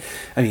have to be...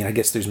 I mean, I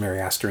guess there's Mary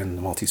Astor in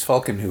The Maltese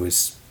Falcon, who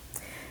is...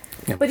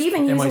 But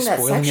even using that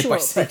sexual...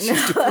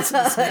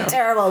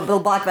 Terrible. We'll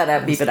block that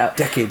out, beep it out.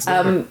 Decades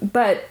later.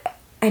 But,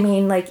 I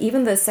mean, like,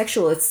 even the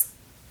sexual, it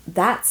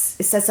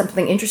says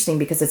something interesting,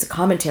 because it's a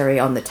commentary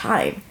on the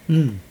time.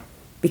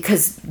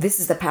 Because this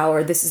is the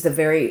power, this is the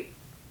very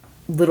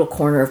little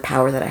corner of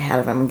power that I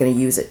have. I'm going to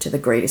use it to the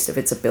greatest of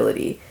its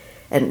ability,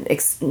 and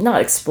not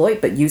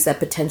exploit, but use that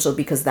potential,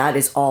 because that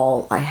is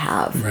all I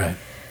have. Right.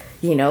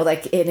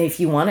 And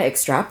if you want to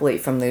extrapolate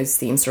from those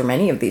themes from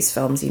any of these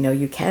films,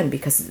 you can,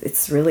 because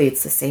it's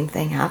the same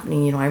thing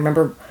happening. I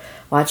remember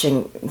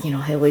watching,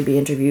 Hillary be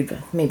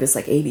interviewed, maybe it's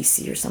like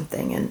ABC or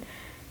something, and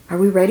are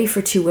we ready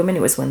for two women?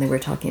 It was when they were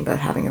talking about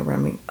having her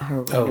running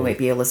mate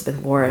be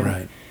Elizabeth Warren.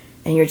 Right.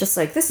 And you're just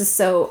like,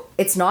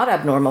 it's not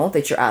abnormal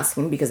that you're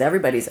asking, because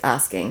everybody's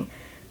asking.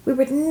 We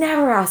would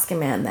never ask a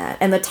man that.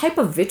 And the type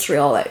of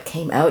vitriol that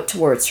came out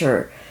towards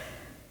her,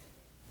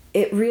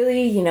 it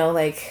really,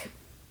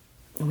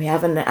 we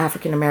have an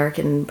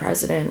African-American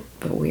president,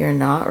 but we are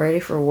not ready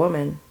for a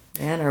woman.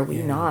 Man, are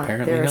we not?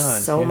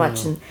 There's so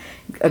much,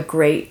 a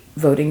great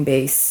voting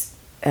base,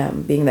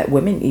 being that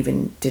women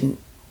even didn't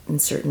in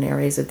certain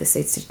areas of the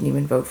States didn't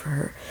even vote for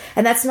her.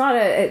 And that's not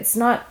it's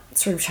not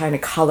sort of trying to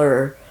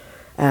color,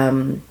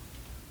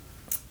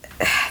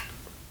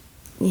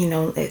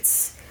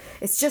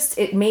 it's just,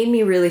 it made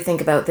me really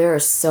think about, there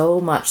is so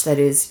much that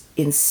is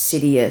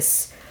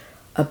insidious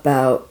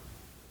about,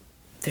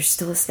 there's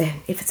still if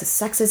it's a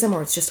sexism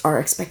or it's just our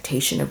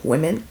expectation of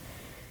women.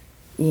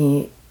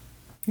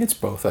 It's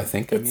both, I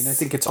think. I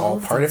think it's all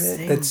part of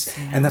it.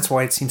 And that's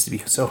why it seems to be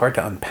so hard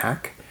to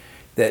unpack,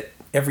 that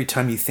every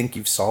time you think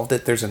you've solved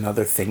it, there's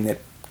another thing that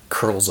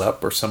curls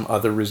up or some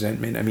other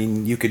resentment. I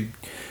mean, you could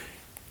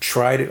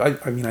try to...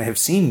 I have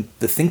seen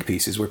the think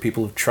pieces where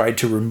people have tried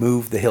to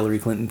remove the Hillary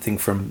Clinton thing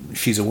from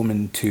she's a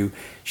woman to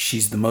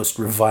she's the most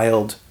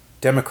reviled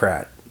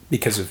Democrat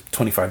because of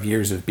 25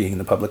 years of being in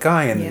the public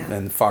eye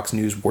and Fox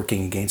News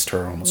working against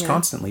her almost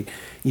constantly.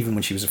 Even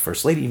when she was a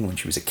first lady, even when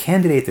she was a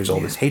candidate, there's all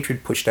this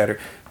hatred pushed at her.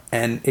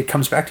 And it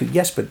comes back to,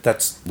 yes, but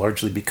that's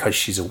largely because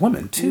she's a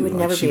woman, too. You would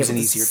never be able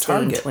to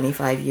sustain target.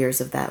 25 years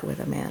of that with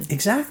a man.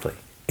 Exactly.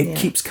 It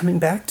keeps coming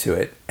back to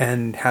it.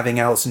 And having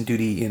Alison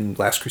Doody in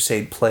Last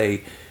Crusade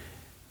play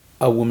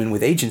a woman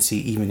with agency,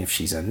 even if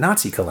she's a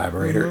Nazi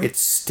collaborator, it's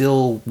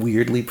still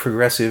weirdly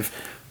progressive,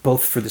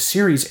 both for the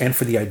series and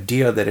for the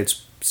idea that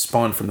it's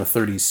spawned from the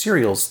 30s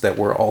serials that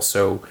were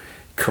also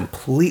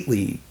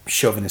completely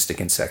chauvinistic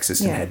and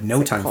sexist and had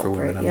no time for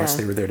women unless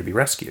they were there to be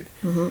rescued.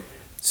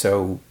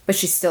 So, but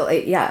she's still,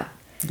 Yay.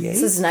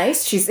 This is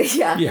nice. She's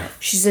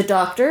she's a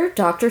doctor,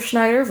 Dr.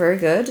 Schneider, very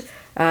good.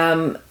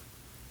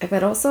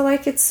 But also,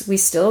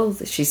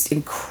 she's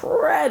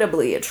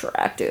incredibly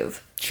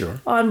attractive.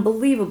 Sure.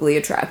 Unbelievably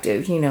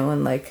attractive,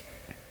 and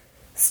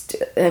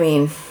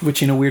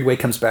which in a weird way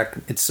comes back,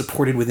 it's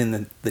supported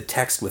within the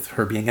text with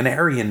her being an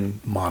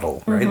Aryan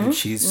model, right? That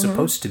she's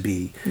supposed to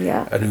be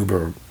an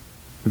Uber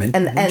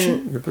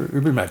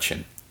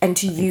Mädchen. And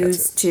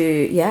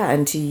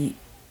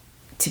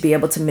to be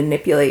able to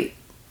manipulate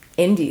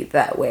Indy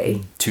that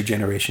way. 2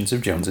 generations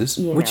of Joneses,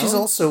 which is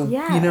also,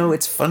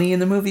 it's funny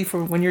in the movie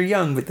from when you're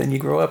young, but then you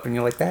grow up and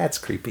you're like, that's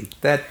creepy.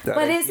 But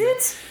is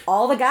it?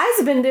 All the guys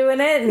have been doing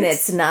it, and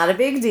it's not a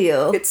big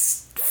deal.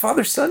 It's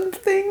father-son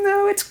thing,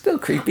 though. It's still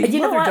creepy.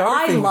 You know what?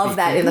 I love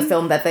that in the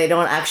film, that they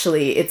don't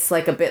actually, it's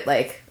like a bit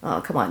like,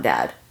 oh, come on,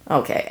 Dad.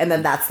 Okay. And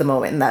then that's the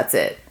moment, and that's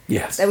it.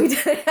 Yes. That we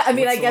did. I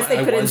mean, I guess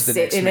they couldn't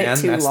sit in it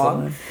too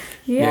long.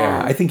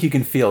 Yeah. I think you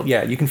can feel the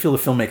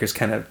filmmakers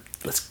kind of,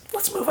 let's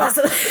move on.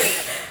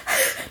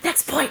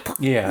 Next point.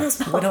 Yeah.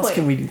 What else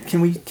can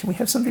we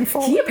have something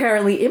fall? He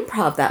apparently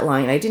improv that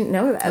line. I didn't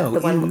know that. The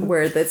one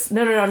where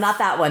no, not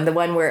that one. The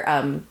one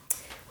where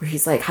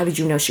he's like, how did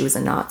you know she was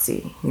a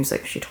Nazi? And he's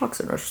like, she talks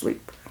in her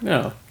sleep.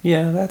 Oh,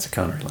 yeah, that's a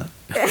counter line.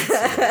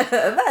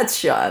 That's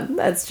Sean.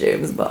 That's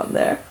James Bond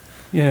there.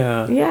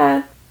 Yeah.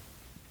 Yeah.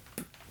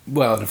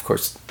 Well, and of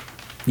course,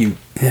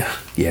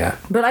 yeah.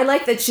 But I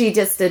like that she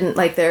just didn't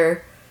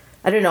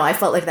I don't know, I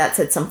felt like that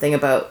said something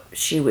about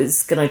she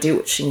was going to do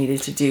what she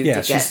needed to do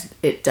to get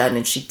it done,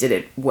 and she did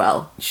it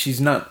well. She's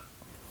not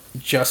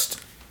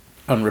just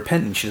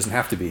unrepentant. She doesn't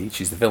have to be.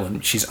 She's the villain.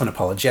 She's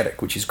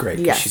unapologetic, which is great,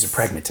 because she's a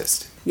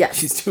pragmatist. Yes.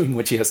 She's doing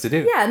what she has to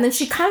do. Yeah, and then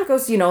she kind of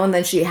goes, and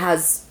then she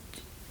has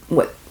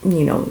what,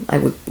 I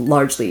would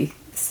largely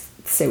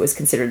say was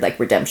considered like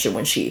redemption,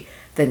 when she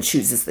then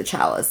chooses the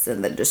chalice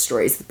and then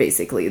destroys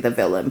basically the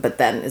villain, but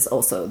then is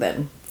also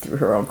then through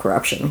her own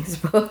corruption, I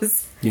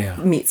suppose,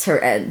 meets her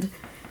end.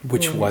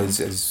 Which was,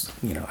 as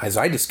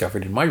I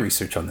discovered in my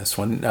research on this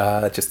one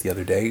just the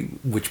other day,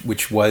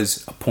 which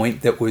was a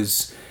point that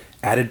was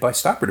added by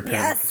Stoppard, apparently.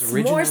 Yes,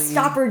 more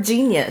Stoppard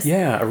genius.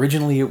 Yeah,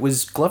 originally it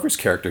was Glover's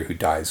character who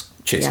dies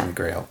chasing the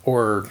Grail.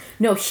 Or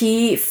no,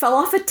 he fell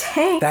off a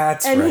tank.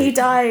 That's and right. He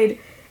died.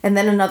 And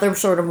then another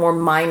sort of more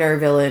minor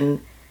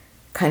villain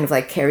kind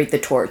of carried the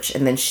torch,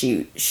 and then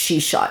she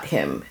shot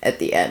him at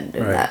the end.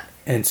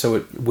 And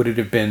so would it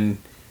have been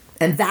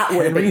and that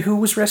would Henry who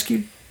was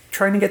rescued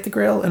trying to get the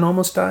Grail and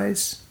almost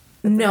dies?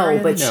 No,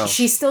 but no.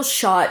 She still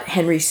shot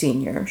Henry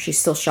Sr. She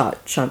still shot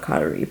Sean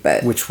Connery,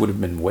 but which would have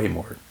been way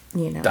more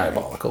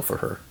diabolical for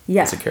her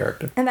as a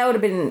character. And that would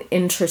have been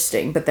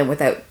interesting, but then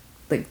without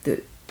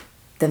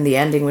then the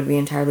ending would be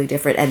entirely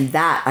different, and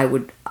that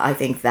I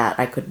think that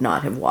I could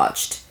not have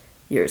watched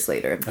years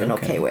later and been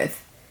okay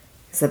with.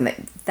 So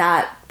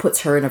that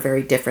puts her in a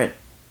very different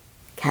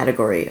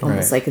category,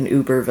 almost like an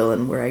uber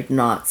villain, where I'm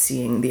not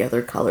seeing the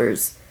other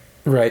colors.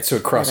 Right, so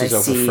it crosses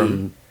over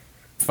from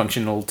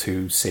functional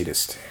to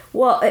sadist.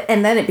 Well,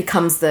 and then it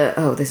becomes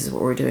this is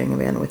what we're doing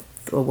again with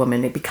a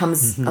woman. It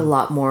becomes a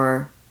lot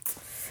more,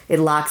 it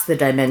lacks the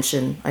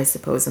dimension, I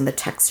suppose, and the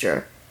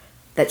texture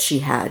that she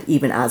had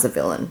even as a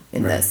villain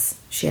in this.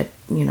 She had,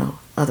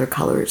 other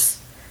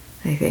colors,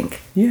 I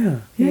think. Yeah,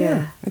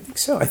 I think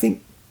so.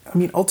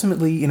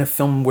 Ultimately, in a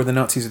film where the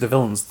Nazis are the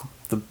villains,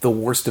 the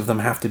worst of them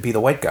have to be the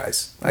white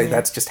guys.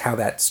 That's just how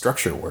that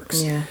structure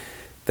works. Yeah.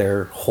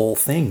 Their whole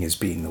thing is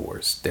being the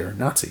worst. They're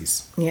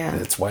Nazis. Yeah.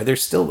 That's why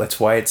it's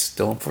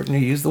still important to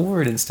use the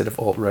word instead of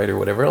alt-right or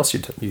whatever else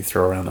you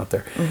throw around out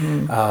there.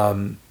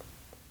 Mm-hmm.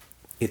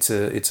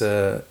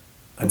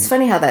 It's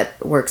funny how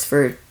that works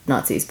for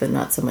Nazis, but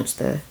not so much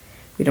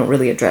we don't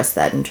really address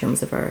that in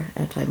terms of our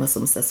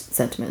anti-Muslim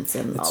sentiments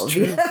and all of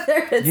the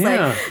other. It's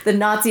like the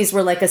Nazis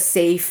were like a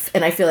safe,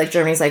 and I feel like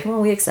Germany's like, well,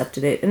 we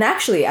accepted it. And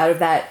actually, out of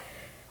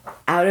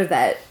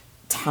that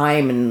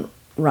time and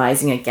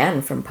rising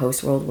again from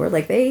post-World War,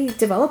 like they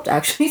developed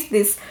actually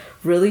this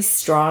really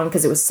strong,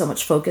 because it was so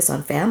much focus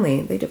on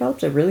family, they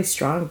developed a really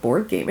strong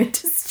board game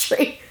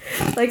industry.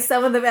 Like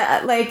some of them,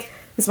 like,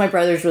 because my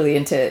brother's really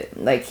into,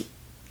 like,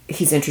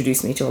 he's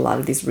introduced me to a lot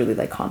of these really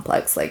like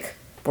complex like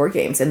board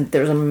games, and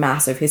there's a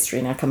massive history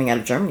now coming out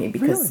of Germany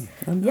because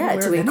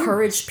to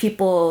encourage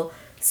people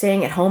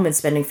staying at home and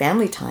spending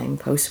family time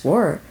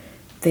post-war,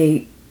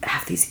 they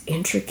have these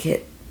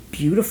intricate,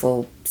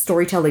 beautiful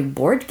storytelling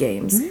board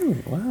games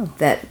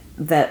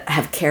that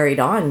have carried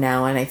on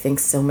now, and I think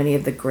so many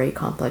of the great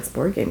complex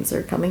board games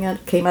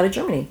came out of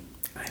Germany.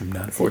 I'm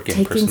not a board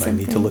game person. I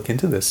need to look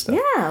into this stuff.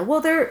 Yeah,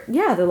 well,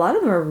 a lot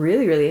of them are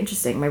really, really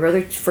interesting. My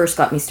brother first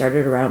got me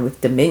started around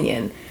with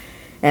Dominion,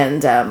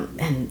 and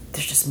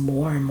there's just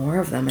more and more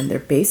of them, and they're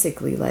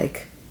basically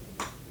like,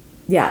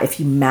 if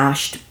you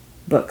mashed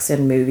books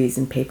and movies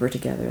and paper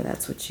together,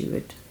 that's what you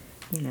would,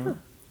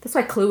 That's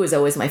why Clue was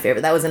always my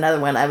favorite. That was another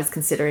one I was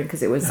considering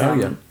because it was,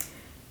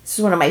 this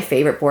is one of my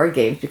favorite board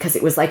games because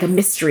it was like a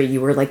mystery.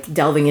 You were like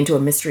delving into a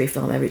mystery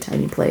film every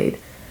time you played.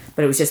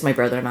 But it was just my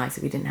brother and I,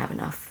 so we didn't have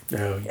enough.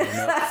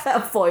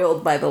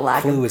 Foiled by the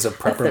lack Clue is a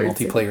proper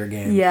multiplayer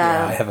game.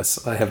 Yeah.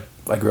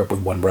 I grew up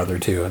with one brother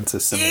too. It's a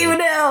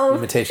similar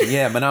imitation.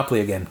 Yeah,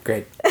 Monopoly again.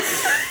 Great.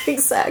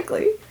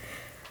 Exactly.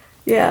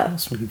 Yeah. What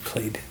else we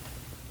played?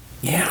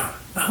 Yeah.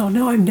 Oh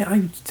no,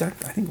 I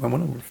think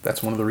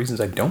that's one of the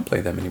reasons I don't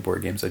play that many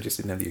board games. I just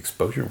didn't have the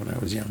exposure when I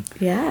was young.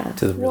 Yeah.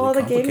 To the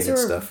really complicated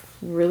stuff.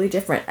 Really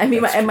different. I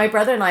mean, my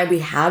brother and I, we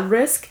had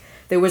Risk.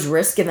 There was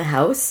Risk in the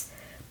house.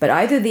 But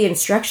either the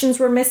instructions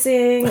were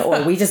missing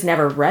or we just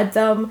never read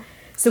them.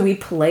 So we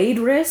played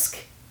Risk,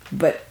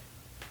 but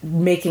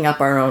making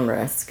up our own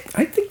Risk.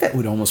 I think that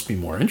would almost be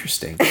more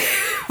interesting.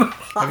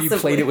 Have you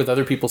played it with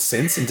other people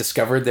since and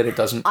discovered that it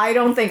doesn't... I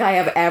don't think I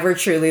have ever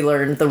truly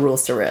learned the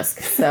rules to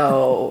Risk.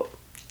 So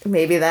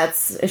maybe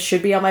it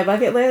should be on my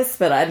bucket list.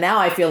 But now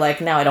I feel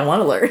like now I don't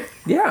want to learn.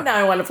 Yeah. Now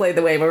I want to play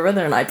the way my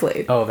brother and I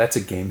played. Oh, that's a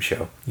game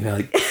show.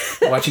 Like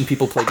watching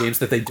people play games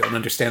that they don't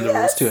understand the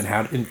rules to,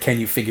 and can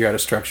you figure out a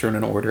structure and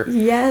an order?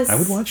 Yes. I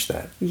would watch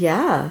that.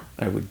 Yeah.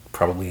 I would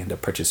probably end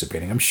up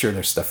participating. I'm sure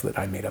there's stuff that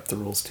I made up the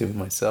rules to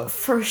myself.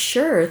 For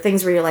sure.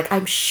 Things where you're like,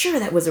 I'm sure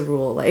that was a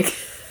rule. Like,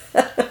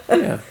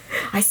 yeah.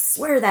 I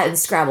swear that in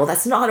Scrabble,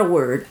 that's not a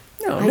word.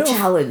 No,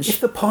 challenge. If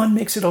the pawn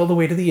makes it all the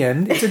way to the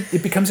end,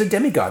 it becomes a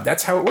demigod.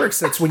 That's how it works.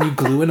 That's when you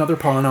glue another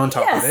pawn on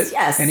top of it.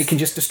 Yes. And it can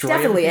just destroy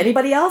Definitely. everything.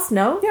 Anybody else?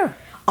 No? Yeah.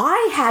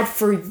 I had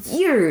for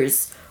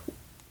years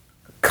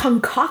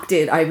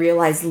concocted, I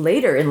realized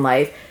later in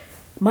life,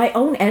 my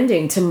own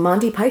ending to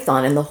Monty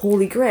Python and the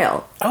Holy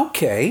Grail.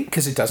 Okay,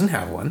 because it doesn't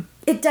have one.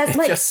 It does.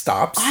 It just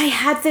stops. I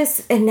had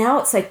this, and now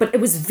it's like, but it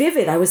was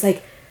vivid. I was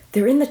like,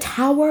 they're in the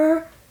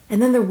tower,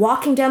 and then they're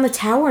walking down the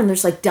tower, and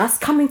there's like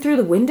dust coming through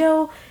the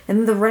window, and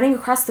then they're running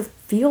across the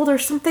field or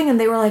something, and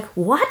they were like,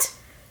 what?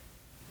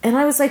 And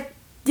I was like,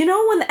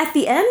 when at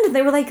the end,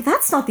 they were like,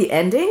 that's not the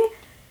ending.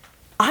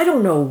 I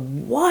don't know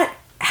what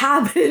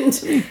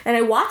happened. And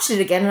I watched it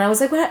again, and I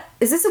was like, what?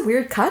 Is this a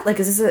weird cut? Like,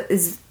 is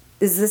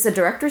this a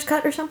director's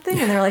cut or something?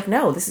 And they're like,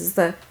 no, this is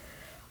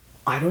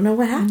I don't know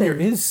what happened. There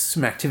is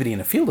some activity in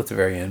the field at the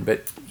very end,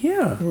 but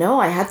yeah. No,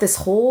 I had this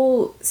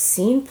whole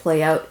scene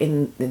play out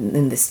in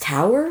this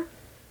tower.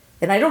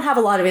 And I don't have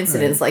a lot of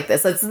incidents like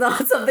this. It's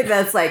not something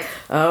that's like,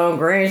 oh,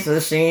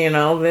 gracious,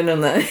 been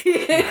in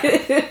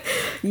the...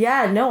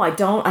 Yeah, no, I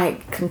don't.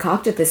 I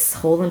concocted this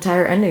whole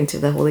entire ending to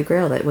the Holy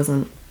Grail that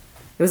wasn't...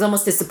 It was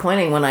almost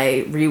disappointing when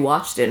I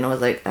rewatched it, and I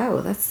was like,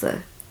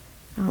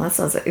 that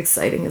sounds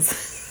exciting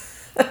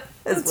as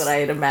what I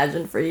had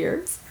imagined for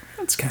years.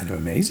 That's kind of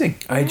amazing.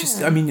 Yeah.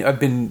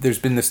 There's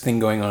been this thing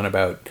going on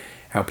about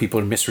how people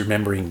are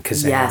misremembering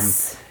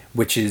Kazam,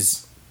 which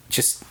is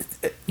just,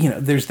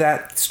 there's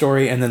that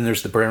story, and then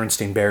there's the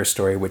Berenstain Bears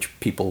story, which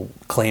people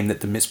claim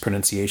that the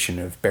mispronunciation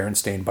of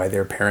Berenstain by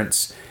their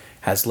parents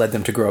has led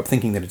them to grow up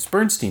thinking that it's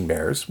Bernstein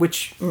Bears,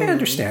 which I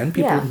understand.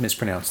 People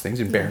mispronounce things,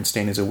 and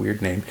Berenstain is a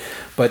weird name.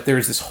 But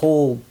there's this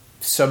whole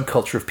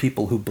subculture of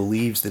people who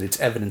believes that it's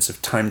evidence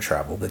of time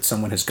travel, that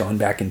someone has gone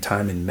back in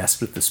time and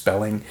messed with the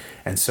spelling.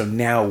 And so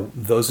now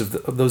those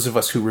of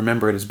us who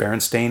remember it as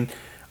Berenstain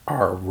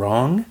are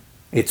wrong.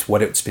 It's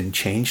what it's been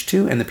changed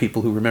to, and the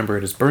people who remember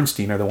it as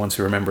Bernstein are the ones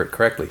who remember it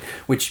correctly,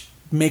 which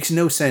makes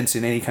no sense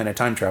in any kind of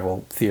time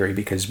travel theory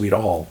because we'd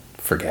all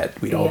forget.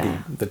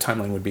 The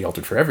timeline would be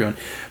altered for everyone.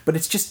 But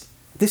it's just,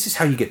 this is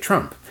how you get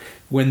Trump.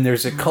 When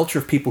there's a culture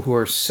of people who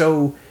are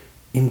so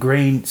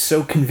ingrained,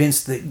 so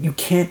convinced that you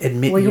can't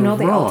admit you're wrong.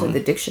 They altered the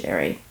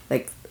dictionary.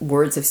 Like,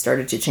 words have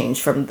started to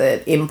change from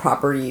the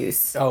improper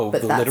use. Oh,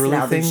 but the that's literally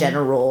now thing? The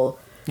general...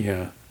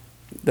 Yeah.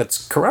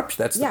 That's corrupt.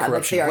 That's the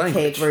corruption like the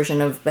archaic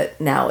version of, but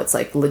now it's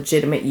like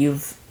legitimate.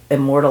 You've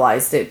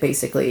immortalized it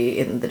basically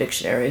in the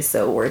dictionary,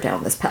 so we're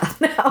down this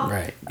path now.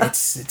 Right.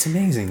 It's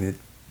amazing that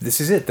this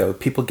is it, though.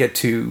 People get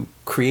to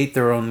create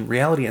their own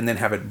reality and then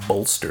have it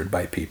bolstered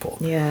by people.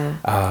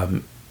 Yeah.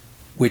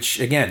 Which,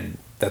 again,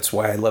 that's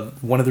why I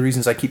love... One of the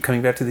reasons I keep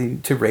coming back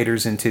to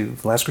Raiders and to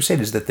The Last Crusade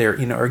is that they're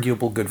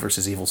inarguable good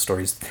versus evil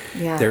stories.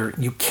 Yeah.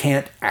 You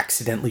can't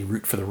accidentally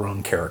root for the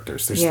wrong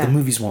characters. The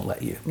movies won't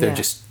let you.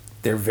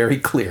 They're very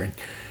clear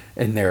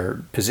in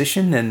their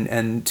position,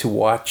 and to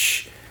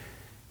watch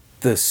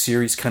the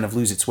series kind of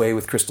lose its way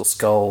with Crystal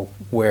Skull,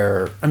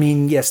 where, I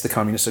mean, yes, the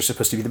communists are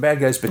supposed to be the bad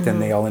guys, but then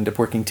they all end up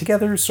working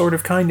together, sort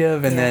of, kind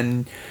of, and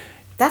then...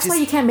 That's why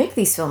you can't make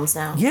these films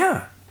now.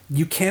 Yeah.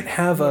 You can't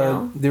have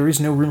there is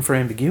no room for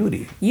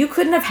ambiguity. You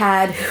couldn't have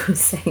had, who's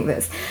saying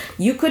this?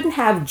 You couldn't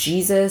have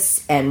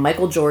Jesus and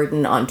Michael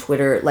Jordan on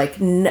Twitter. Like,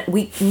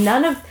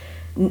 none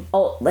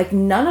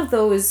of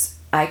those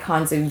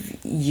icons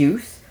of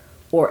youth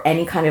or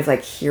any kind of,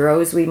 like,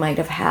 heroes we might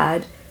have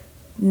had,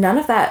 none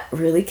of that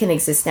really can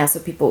exist now.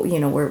 So people,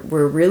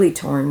 we're really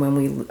torn when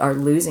we are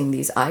losing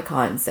these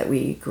icons that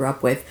we grew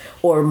up with,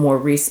 or more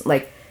recent,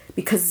 like,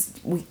 because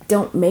we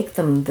don't make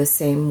them the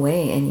same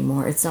way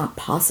anymore. It's not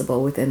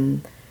possible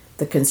within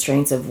the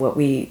constraints of what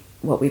we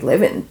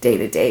live in day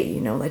to day,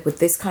 like with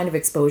this kind of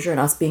exposure and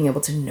us being able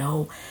to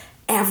know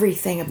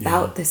everything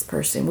about this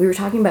person. We were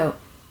talking about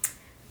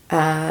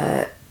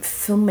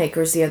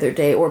filmmakers the other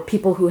day, or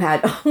people who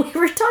had we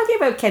were talking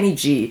about Kenny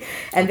G,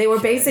 and they were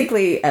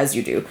basically, as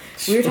you do,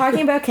 we were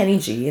talking about Kenny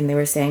G, and they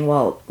were saying,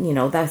 well,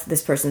 that's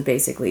this person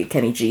basically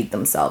Kenny G'd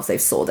themselves, they've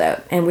sold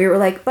out. And we were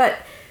like, but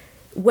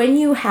when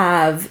you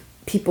have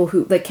people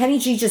who, like, Kenny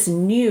G just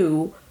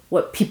knew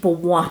what people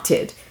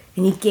wanted,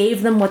 and he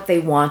gave them what they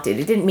wanted.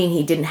 It didn't mean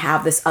he didn't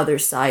have this other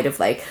side of,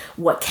 like,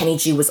 what Kenny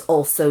G was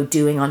also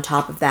doing on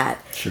top of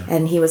that. Sure.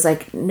 And he was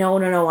like, no,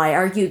 I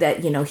argue that,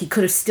 he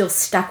could have still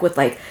stuck with,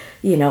 like,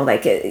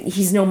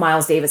 he's no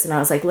Miles Davis. And I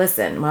was like,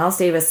 listen, Miles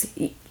Davis,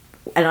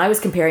 and I was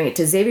comparing it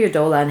to Xavier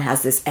Dolan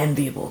has this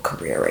enviable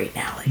career right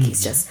now. Like,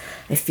 he's just,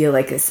 I feel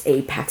like this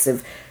apex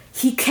of,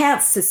 he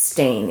can't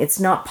sustain. It's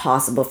not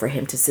possible for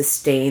him to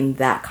sustain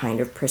that kind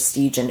of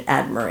prestige and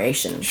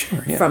admiration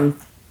from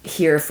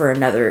here for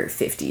another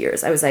 50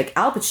 years. I was like,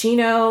 Al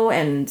Pacino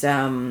and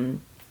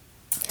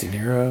De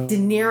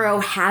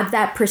Niro had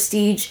that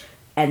prestige,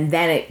 and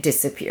then it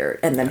disappeared.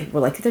 And then people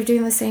were like, they're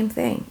doing the same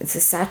thing. It's a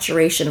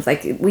saturation of,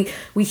 like,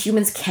 we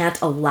humans can't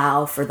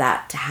allow for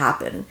that to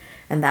happen.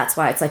 And that's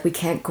why it's like we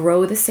can't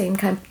grow the same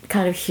kind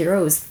of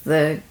heroes.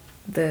 The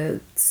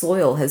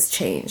soil has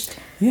changed.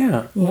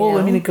 Yeah. Well,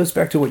 I mean, it goes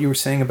back to what you were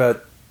saying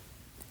about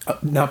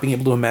not being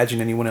able to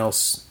imagine anyone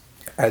else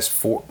as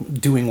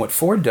doing what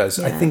Ford does.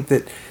 Yeah. I think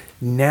that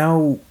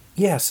now,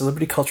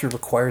 celebrity culture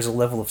requires a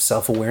level of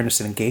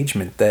self-awareness and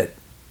engagement that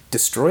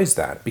destroys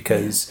that,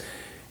 because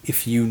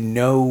if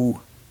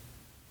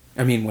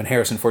I mean, when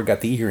Harrison Ford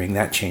got the earring,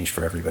 that changed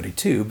for everybody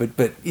too.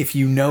 But if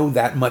you know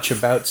that much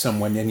about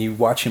someone and you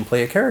watch him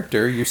play a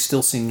character, you're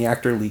still seeing the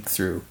actor leak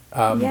through.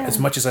 As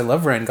much as I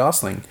love Ryan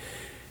Gosling,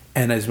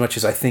 and as much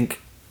as I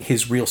think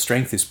his real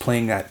strength is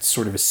playing that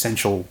sort of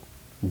essential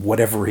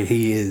whatever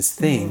he is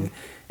thing,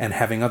 and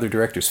having other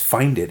directors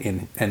find it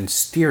and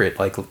steer it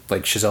like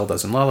Chazelle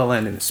does in La La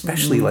Land, and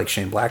especially like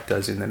Shane Black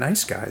does in The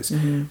Nice Guys,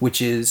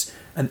 which is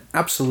an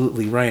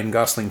absolutely Ryan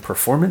Gosling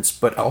performance,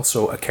 but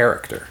also a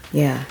character.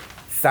 Yeah.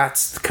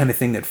 That's the kind of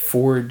thing that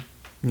Ford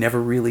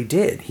never really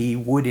did. He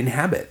would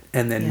inhabit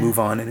and then move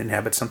on and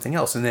inhabit something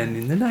else. And then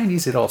in the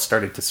 90s, it all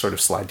started to sort of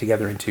slide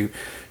together into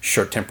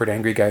short-tempered,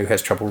 angry guy who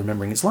has trouble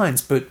remembering his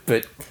lines, but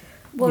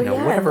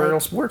whatever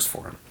else works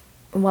for him.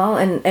 Well,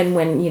 and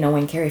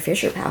when Carrie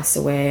Fisher passed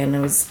away, and it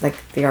was like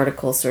the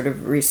article sort of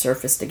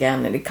resurfaced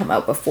again, it had come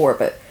out before,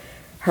 but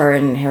her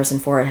and Harrison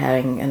Ford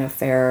having an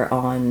affair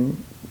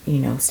on,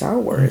 Star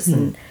Wars,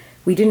 and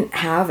we didn't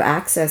have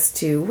access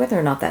to whether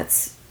or not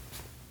that's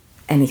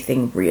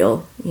anything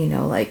real,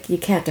 like, you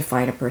can't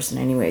define a person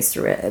anyways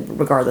through it,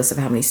 regardless of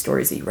how many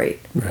stories you write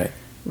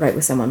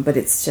with someone, but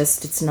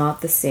it's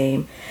not the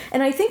same.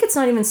 And I think it's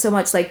not even so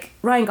much like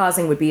Ryan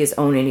Gosling would be his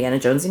own Indiana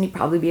Jones, and he'd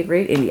probably be a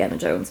great Indiana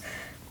Jones,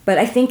 but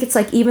I think it's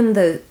like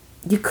even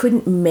you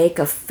couldn't make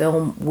a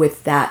film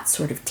with that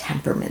sort of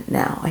temperament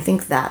now. I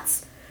think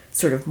that's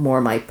sort of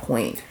more my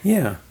point.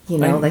 Yeah. It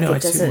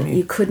doesn't,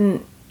 you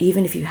couldn't,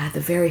 even if you had the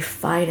very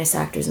finest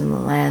actors in the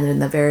land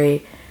and the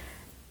very,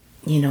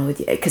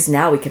 because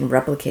now we can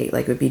replicate,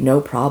 like, it would be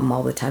no problem,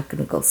 all the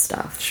technical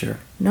stuff. Sure.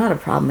 Not a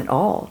problem at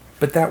all.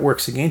 But that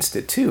works against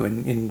it, too,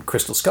 in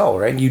Crystal Skull,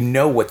 right? You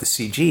know what the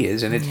CG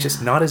is, and it's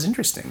just not as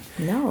interesting.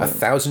 No.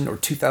 1,000 or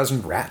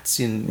 2,000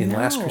 rats in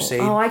Last Crusade.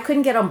 Oh, I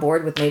couldn't get on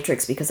board with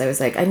Matrix because I was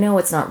like, I know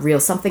it's not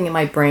real. Something in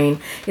my brain,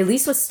 at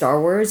least with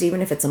Star Wars,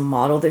 even if it's a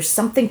model, there's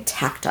something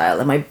tactile,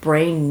 and my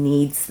brain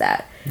needs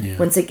that. Yeah.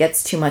 Once it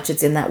gets too much,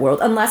 it's in that world.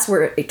 Unless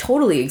we're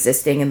totally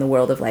existing in the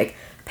world of, like,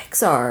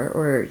 Pixar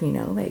or,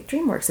 like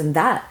DreamWorks, and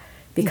that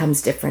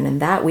becomes different,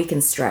 and that we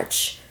can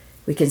stretch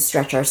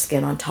our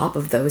skin on top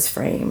of those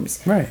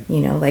frames. Right.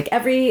 Like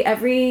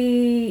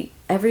every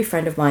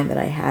friend of mine that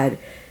I had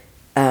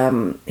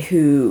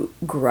who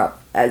grew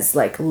up as,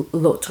 like,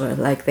 l'autre,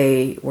 like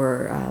they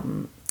were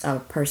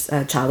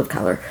a child of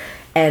color,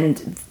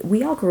 And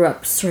we all grew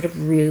up sort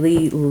of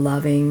really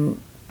loving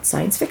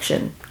science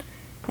fiction.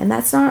 And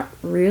that's not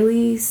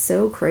really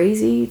so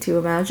crazy to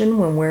imagine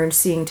when we're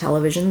seeing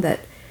television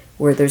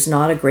where there's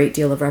not a great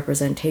deal of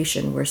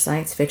representation, where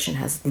science fiction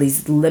has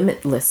these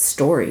limitless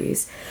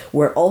stories,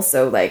 where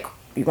also, like,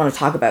 you want to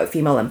talk about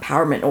female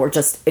empowerment or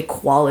just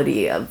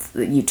equality of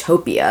the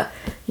utopia,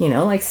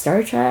 like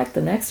Star Trek,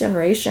 The Next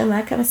Generation,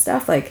 that kind of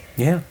stuff. Like,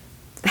 Yeah.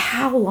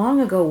 how long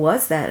ago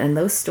was that? And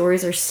those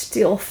stories are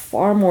still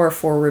far more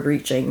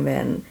forward-reaching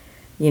than,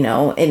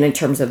 in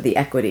terms of the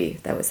equity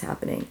that was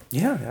happening.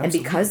 Yeah, absolutely. And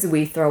because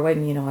we throw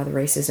in, other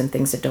races and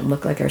things that don't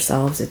look like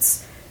ourselves,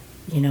 it's,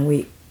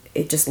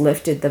 it just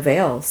lifted the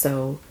veil.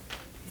 So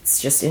it's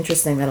just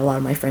interesting that a lot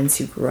of my friends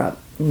who grew up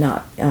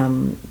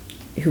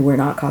who were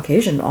not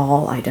Caucasian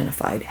all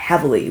identified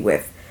heavily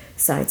with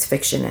science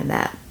fiction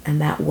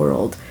and that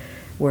world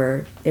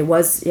where it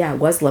was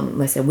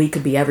limitless and we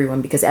could be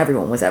everyone because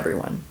everyone was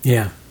everyone.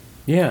 Yeah.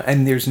 Yeah,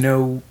 and there's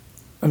no...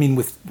 I mean,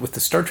 with the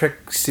Star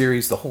Trek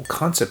series, the whole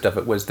concept of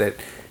it was that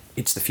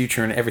it's the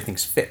future and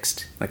everything's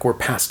fixed. Like, we're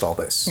past all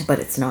this. But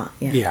it's not,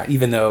 yeah. Yeah,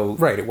 even though,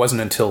 right, it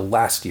wasn't until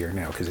last year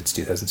now, because it's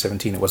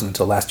 2017, it wasn't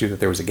until last year that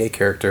there was a gay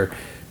character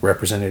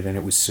represented, and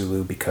it was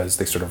Sulu, because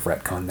they sort of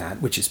retconned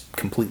that, which is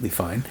completely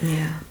fine.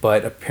 Yeah.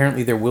 But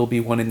apparently there will be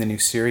one in the new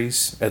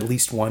series, at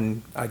least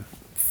one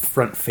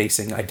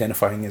front-facing,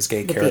 identifying as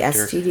gay With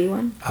character. the STD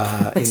one?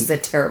 Which is a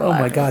terrible Oh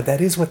my acronym. God, that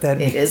is what that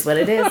means. It is what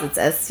it is. It's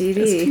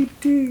STD.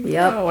 STD.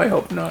 Yep. Oh, I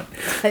hope not.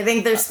 I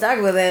think they're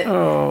stuck with it.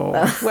 Oh,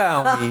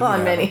 well, I mean,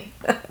 On many.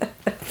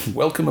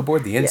 Welcome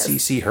aboard the Yes.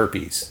 NCC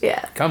herpes.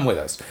 Yeah. Come with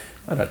us.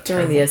 What a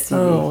During the terrible- STD,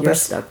 Oh, you're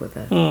that's- stuck with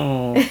it.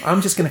 Oh,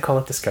 I'm just going to call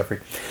it Discovery.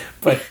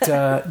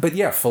 But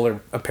yeah, Fuller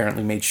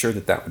apparently made sure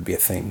that would be a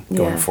thing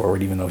going Yeah.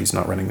 forward, even though he's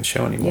not running the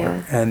show anymore.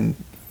 Yeah. And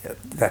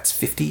that's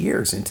 50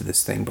 years into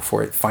this thing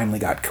before it finally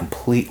got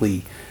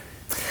completely...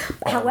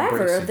 However,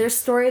 all-embracing. there's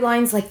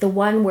storylines like the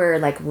one where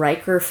like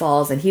Riker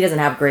falls and he doesn't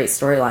have great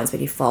storylines, but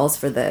he falls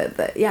for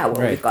where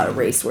Right. we've got a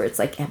race where it's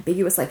like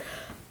ambiguous. Like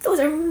those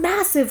are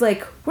massive.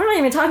 Like we're not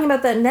even talking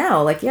about that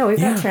now. Like we've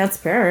Yeah. got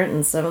Transparent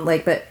and stuff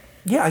like, but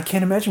Yeah, I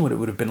can't imagine what it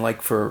would have been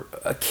like for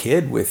a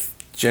kid with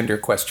gender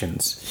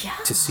questions Yeah.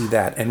 to see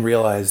that and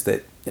realize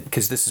that,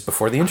 because this is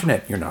before the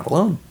internet, you're not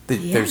alone.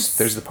 Yes.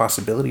 There's the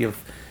possibility of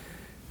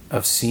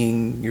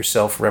seeing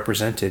yourself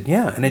represented.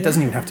 Yeah, and it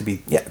doesn't even have to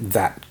be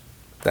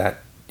that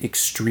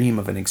extreme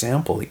of an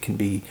example. It can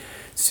be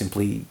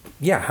simply,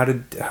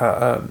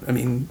 I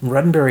mean,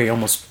 Roddenberry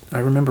almost, I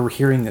remember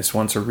hearing this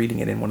once or reading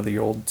it in one of the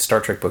old Star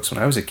Trek books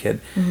when I was a kid,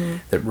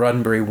 that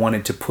Roddenberry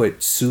wanted to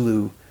put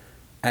Sulu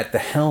at the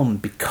helm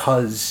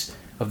because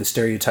of the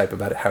stereotype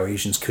about how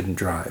Asians couldn't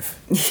drive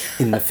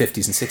in the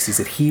 50s and 60s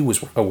that he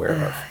was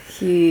aware of.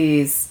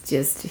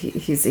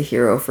 he's a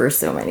hero for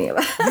so many of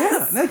us.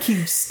 Yeah, like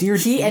he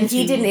steered...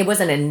 It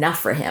wasn't enough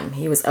for him.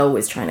 He was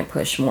always trying to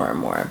push more and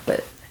more,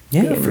 but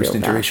Yeah, being first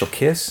real bad. interracial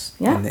kiss,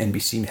 Yeah. and the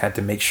NBC had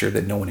to make sure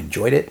that no one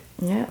enjoyed it.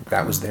 Yeah.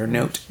 That was their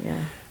note.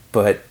 Yeah.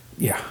 But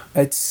yeah,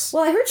 it's...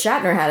 Well, I heard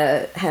Shatner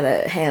had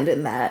a hand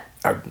in that.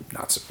 I'm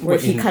not so... Where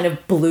he kind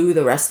of blew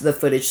the rest of the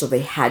footage, so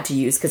they had to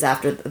use, because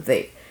after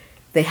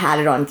they had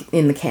it on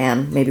in the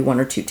can, maybe one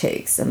or two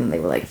takes, and then they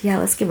were like, yeah,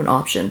 let's give an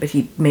option, but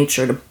he made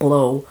sure to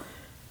blow,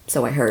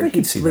 so I heard. I He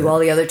can see blew that. all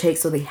the other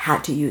takes, so they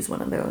had to use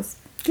one of those.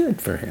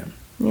 Good for him.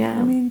 Yeah.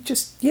 I mean,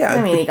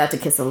 he got to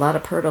kiss a lot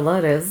of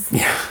Pertoladas.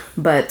 Yeah.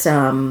 But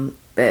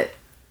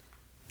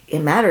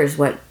it matters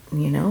what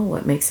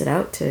makes it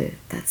out to.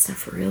 That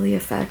stuff really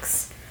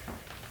affects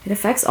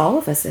all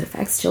of us. It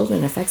affects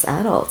children, it affects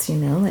adults,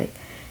 and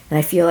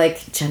I feel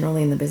like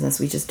generally in the business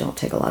we just don't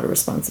take a lot of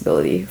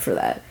responsibility for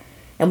that.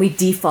 And we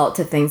default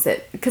to things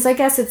because I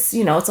guess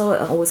it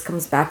always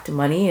comes back to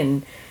money,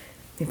 and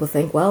people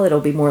think, well, it'll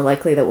be more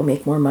likely that we'll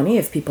make more money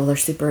if people are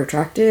super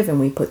attractive and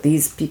we put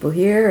these people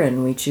here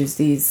and we choose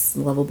these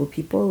lovable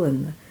people,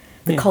 and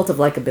the cult of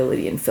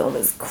likability in film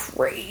is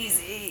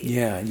crazy.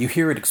 Yeah, you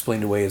hear it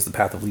explained away as the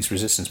path of least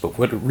resistance, but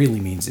what it really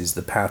means is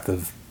the path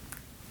of...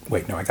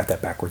 Wait, no, I got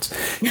that backwards.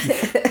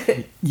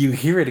 You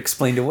hear it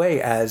explained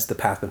away as the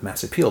path of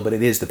mass appeal, but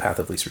it is the path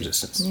of least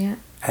resistance. Yeah.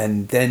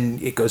 And then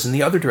it goes in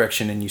the other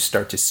direction, and you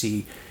start to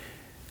see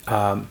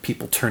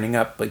people turning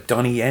up, like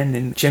Donnie Yen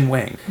and Jen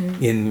Wang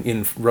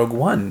in Rogue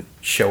One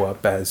show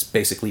up as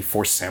basically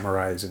Force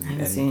samurais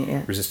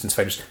and resistance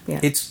fighters.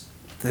 Yeah.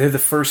 They're the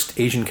first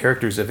Asian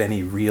characters of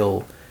any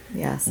real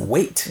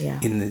weight Yeah.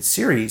 in the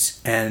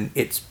series, and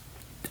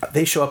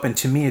they show up, and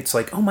to me it's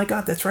like, oh my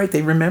God, that's right,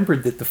 they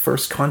remembered that the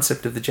first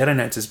concept of the Jedi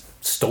Knights is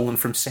stolen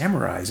from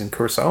samurais in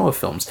Kurosawa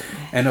films.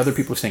 And other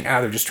people are saying,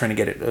 they're just trying to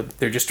get it,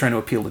 they're just trying to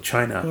appeal to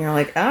China. And you're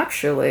like,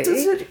 actually...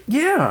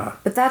 Yeah.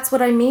 But that's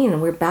what I mean.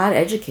 We're bad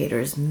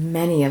educators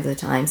many of the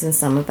times, and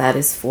some of that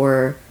is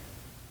for...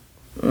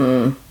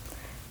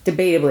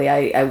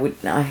 debatably, I would...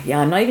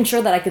 I'm not even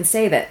sure that I can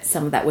say that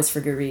some of that was for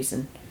good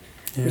reason.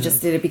 Yeah. We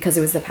just did it because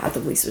it was the path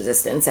of least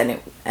resistance, and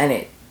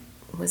it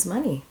was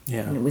money.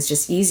 Yeah. And it was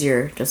just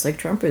easier, just like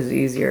Trump is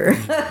easier.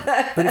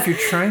 But if you're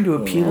trying to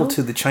appeal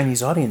to the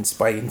Chinese audience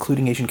by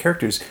including Asian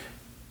characters,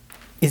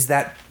 is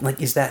that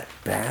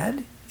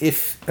bad?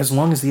 If, as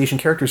long as the Asian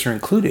characters are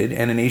included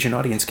and an Asian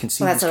audience can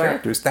see these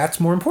characters, that's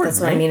more important.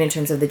 That's what I mean in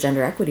terms of the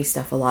gender equity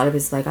stuff. A lot of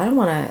it's like, I don't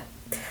want to.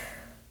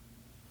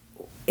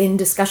 In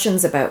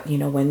discussions about,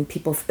 when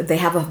people, they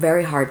have a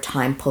very hard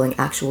time pulling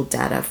actual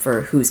data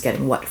for who's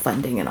getting what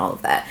funding and all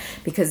of that,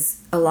 because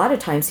a lot of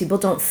times people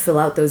don't fill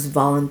out those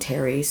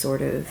voluntary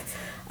sort of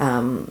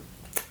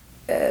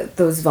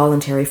those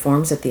voluntary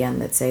forms at the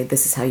end that say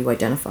this is how you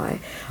identify.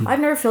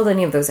 I've never filled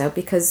any of those out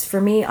because for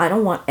me, I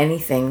don't want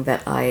anything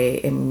that I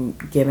am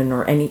given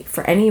or any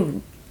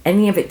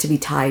of it to be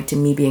tied to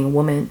me being a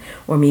woman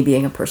or me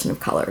being a person of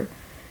color.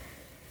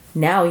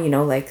 Now,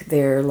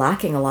 they're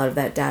lacking a lot of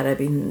that data,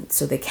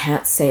 so they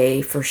can't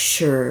say for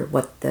sure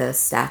what the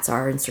stats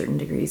are in certain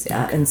degrees,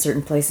 in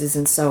certain places.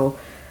 And so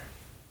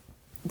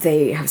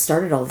they have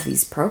started all of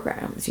these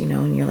programs,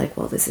 and you're like,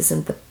 well, is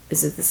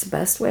it this the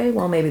best way?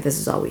 Well, maybe this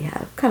is all we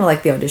have. Kind of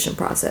like the audition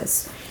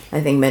process.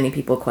 I think many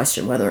people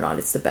question whether or not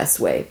it's the best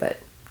way, but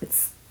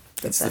it's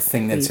the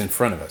thing that's in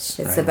front of us.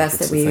 It's right? the best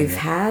that we've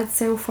had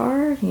so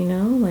far,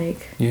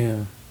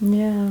 Yeah.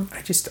 Yeah.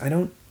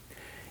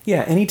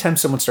 Yeah, anytime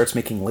someone starts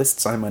making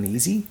lists, I'm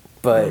uneasy,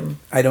 but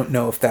I don't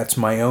know if that's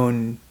my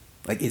own,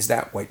 is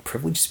that white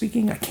privilege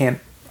speaking? I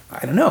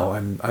don't know.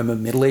 I'm a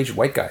middle-aged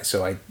white guy,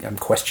 so I'm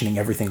questioning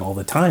everything all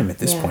the time at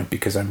this point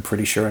because I'm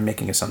pretty sure I'm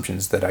making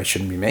assumptions that I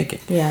shouldn't be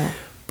making. Yeah.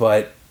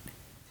 But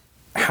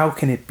how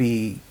can it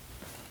be,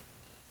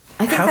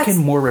 how can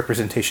more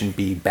representation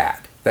be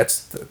bad?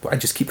 I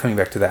just keep coming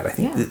back to that. I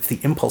think the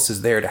impulse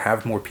is there to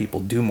have more people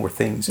do more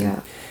things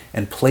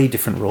and play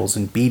different roles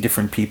and be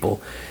different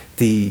people.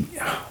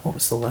 What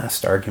was the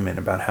last argument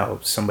about how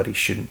somebody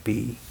shouldn't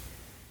be?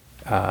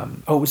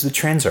 It was the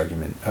trans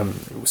argument.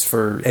 It was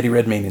for Eddie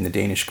Redmayne in The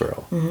Danish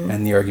Girl,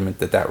 and the argument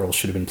that role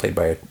should have been played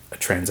by a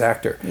trans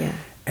actor. Yeah.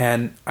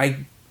 And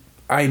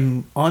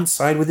I'm on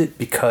side with it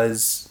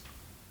because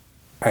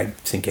I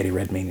think Eddie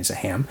Redmayne is a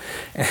ham,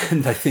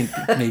 and I think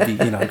maybe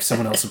if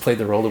someone else had played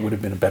the role, it would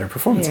have been a better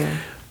performance. Yeah.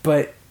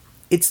 But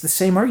it's the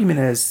same argument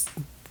as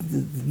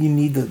do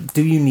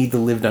you need the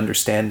lived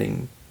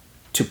understanding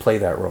to play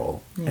that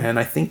role? Yeah. And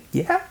I think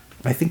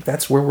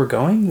that's where we're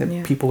going.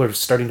 That people are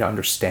starting to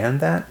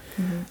understand that.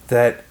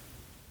 That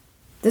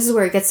this is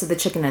where it gets to the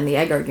chicken and the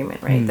egg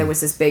argument, right? There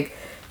was this big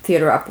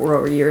theater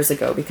uproar years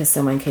ago because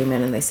someone came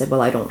in and they said,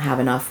 "Well, I don't have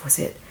enough." Was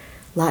it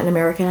Latin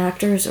American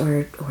actors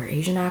or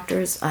Asian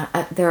actors?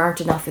 There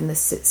aren't enough in this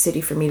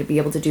city for me to be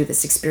able to do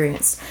this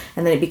experience.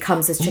 And then it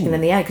becomes this chicken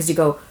and the egg because you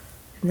go,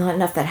 not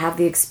enough that have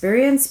the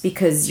experience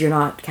because you're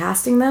not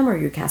casting them or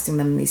you're casting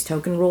them in these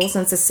token roles,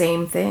 and it's the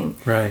same thing.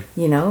 Right.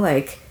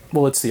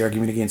 Well, it's the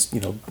argument against,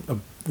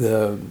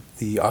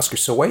 the Oscar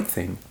so white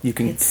thing.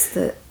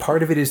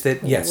 Part of it is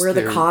that, yes, we're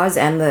the cause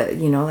and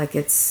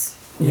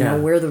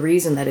we're the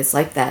reason that it's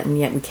like that, and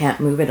yet we can't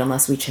move it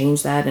unless we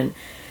change that. And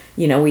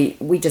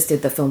we just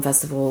did the film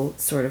festival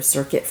sort of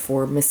circuit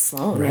for Miss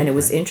Sloane, and it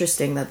was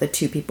interesting that the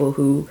two people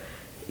who,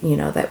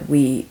 that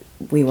we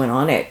went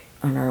on it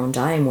on our own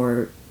dime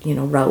were,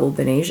 Raul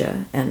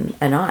Beneja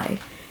and I,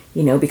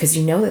 because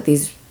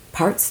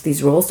that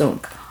these roles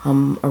don't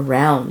come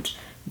around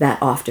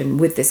that often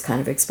with this kind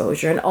of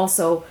exposure. And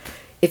also,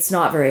 it's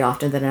not very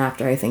often that an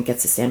actor, I think,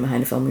 gets to stand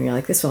behind a film and you're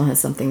like, this film has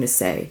something to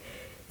say.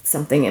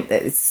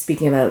 It's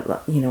speaking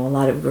about, a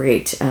lot of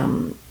great,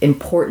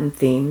 important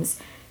themes.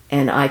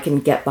 And I can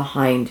get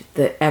behind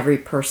every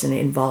person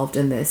involved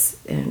in this,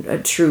 and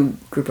a true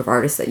group of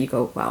artists that you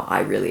go, wow, I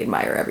really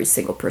admire every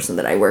single person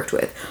that I worked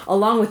with,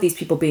 along with these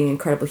people being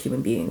incredible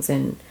human beings.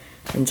 And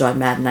John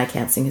Madden, I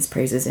can't sing his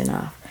praises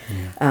enough.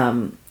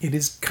 Yeah. It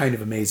is kind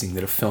of amazing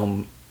that a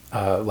film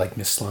like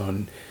Miss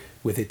Sloane,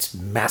 with its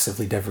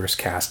massively diverse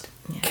cast,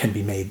 can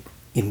be made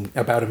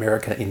about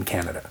America in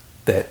Canada.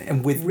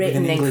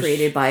 Written and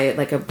created by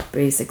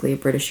basically a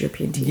British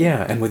European team.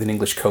 Yeah, and with an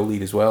English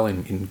co-lead as well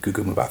in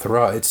Gugu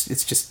Mbatha-Raw.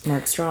 It's just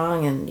Mark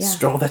Strong and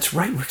that's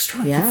right, Mark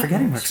Strong. Yeah, I keep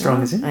forgetting Mark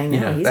Strong is in. I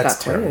know, he's that's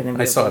got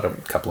terrible. I saw it a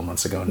couple of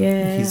months ago,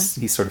 and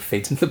he sort of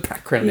fades into the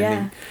background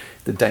in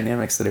the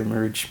dynamics that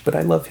emerge. But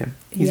I love him.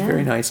 He's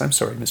very nice. I'm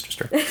sorry, Mr.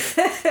 Stark.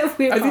 I've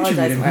interviewed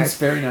him. He's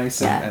very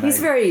nice. Yeah, he's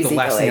very easy. The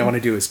last thing I want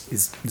to do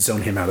is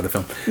zone him out of the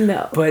film.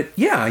 No. But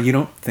you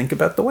don't think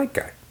about the white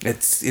guy.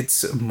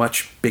 It's a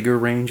much bigger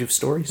range of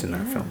stories in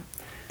that film.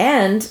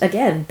 And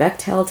again,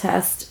 Bechdel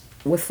test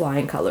with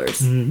flying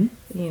colors.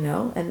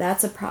 Mm-hmm. And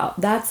that's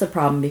a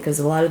problem because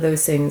a lot of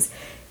those things,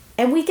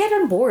 and we get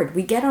on board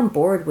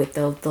with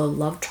the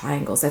love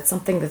triangles. That's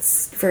something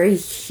that's very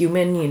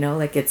human,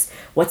 it's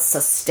what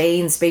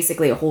sustains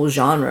basically a whole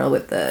genre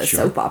with the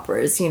soap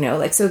operas,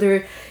 so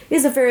there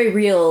is a very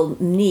real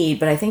need,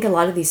 but I think a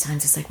lot of these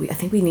times it's I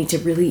think we need to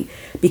really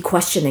be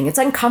questioning. It's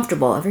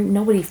uncomfortable.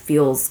 Nobody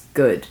feels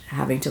good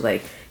having to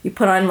you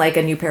put on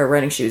a new pair of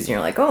running shoes and you're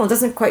like, oh, it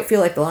doesn't quite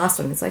feel like the last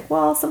one. It's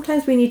well,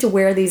 sometimes we need to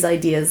wear these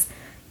ideas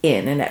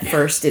in, and at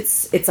first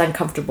it's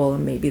uncomfortable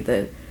and maybe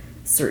the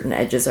certain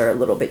edges are a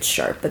little bit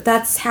sharp, but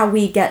that's how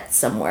we get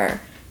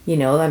somewhere.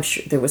 I'm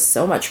sure there was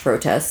so much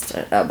protest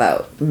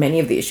about many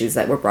of the issues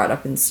that were brought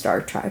up in Star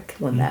Trek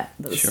when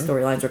those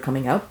storylines were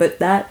coming out, but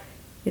that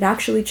it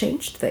actually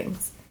changed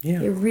things.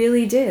 Yeah. It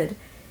really did.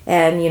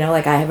 And, you know,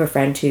 like I have a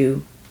friend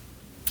who,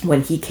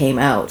 when he came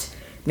out,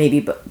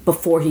 maybe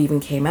before he even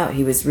came out,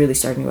 he was really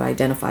starting to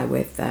identify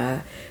with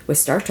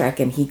Star Trek,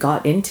 and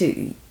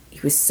he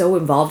was so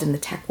involved in the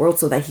tech world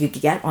so that he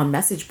could get on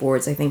message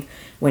boards, I think,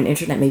 when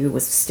internet maybe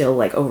was still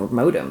like over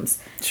modems.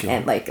 Sure.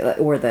 And like,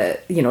 or the,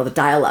 you know, the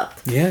dial-up.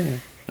 Yeah.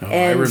 Oh,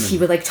 and he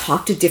would like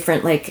talk to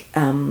different like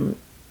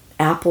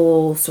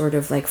Apple sort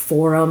of like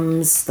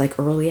forums, like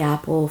early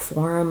Apple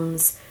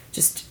forums,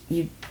 just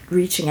you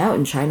reaching out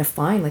and trying to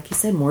find, like you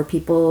said, more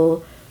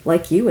people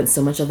like you. And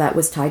so much of that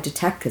was tied to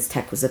tech, because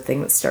tech was a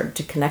thing that started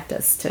to connect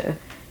us to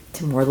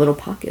more little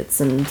pockets.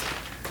 And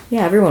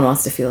yeah, everyone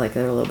wants to feel like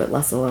they're a little bit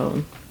less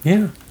alone.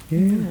 Yeah.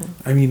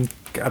 I mean,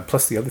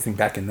 plus the other thing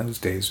back in those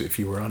days, if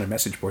you were on a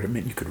message board, it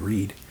meant you could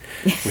read,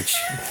 which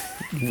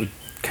would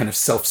kind of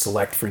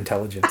self-select for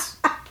intelligence.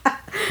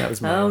 That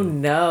was my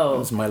that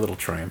was my little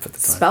triumph at the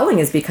time. Spelling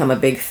has become a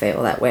big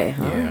fail that way,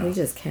 huh? Yeah. We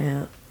just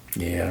can't.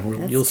 Yeah,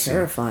 That's you'll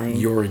terrifying.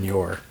 see.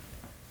 Your.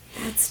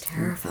 That's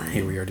terrifying.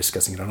 Here we are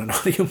discussing it on an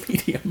audio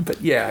medium,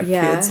 but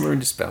kids learn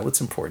to spell.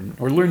 It's important,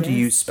 or learn to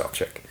use spell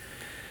check.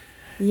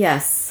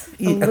 Yes,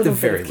 at the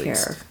very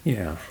least.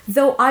 Yeah.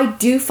 Though I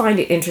do find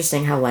it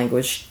interesting how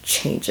language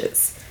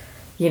changes,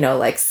 you know,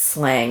 like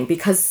slang,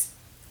 because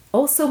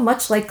also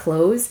much like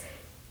clothes,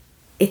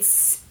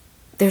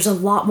 there's a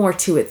lot more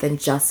to it than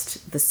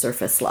just the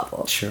surface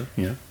level. Sure,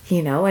 yeah.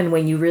 You know, and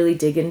when you really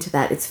dig into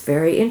that, it's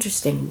very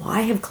interesting.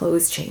 Why have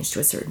clothes changed to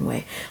a certain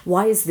way?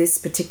 Why is this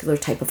particular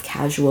type of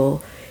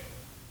casual,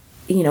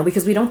 you know,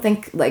 because we don't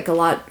think, like, a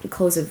lot,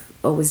 clothes have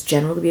always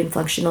generally been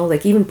functional.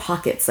 Like, even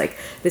pockets, like,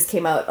 this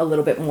came out a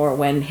little bit more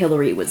when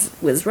Hillary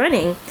was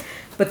running,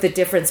 but the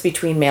difference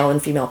between male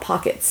and female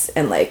pockets,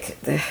 and, like,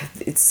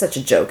 it's such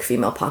a joke,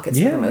 female pockets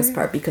for the most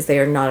part, because they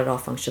are not at all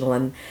functional.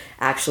 And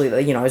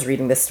actually, you know, I was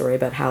reading this story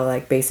about how,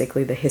 like,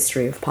 basically the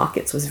history of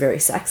pockets was very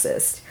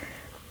sexist.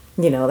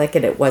 You know, like,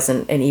 and it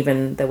wasn't, and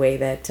even the way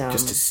that...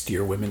 just to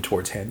steer women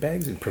towards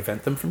handbags and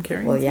prevent them from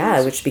carrying things?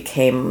 Yeah, which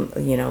became,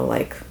 you know,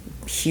 like,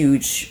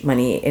 huge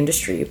money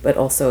industry, but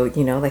also,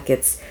 you know, like,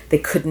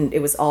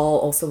 it was all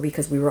also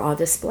because we were on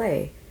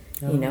display,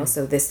 you know,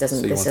 so this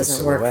doesn't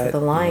work for the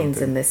lines,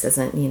 and this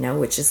isn't, you know,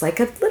 which is like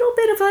a little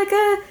bit of like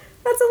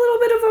that's a little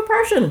bit of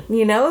oppression,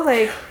 you know,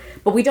 like,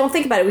 but we don't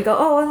think about it. We go,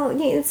 oh, well,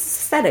 yeah, it's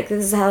aesthetic.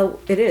 This is how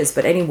it is.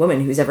 But any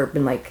woman who's ever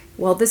been like,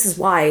 well, this is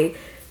why,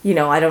 you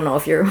know, I don't know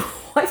if your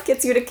wife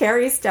gets you to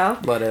carry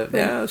stuff.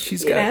 But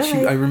she's got.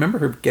 I remember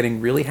her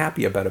getting really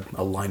happy about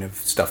a line of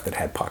stuff that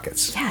had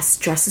pockets. Yes,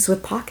 dresses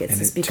with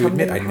pockets. And to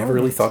admit, I never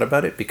really thought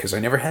about it because I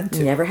never had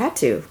to. Never had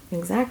to.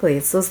 Exactly.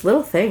 It's those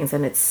little things,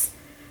 and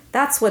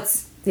that's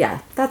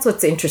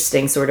what's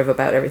interesting, sort of,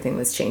 about everything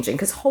that's changing.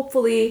 Because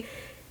hopefully,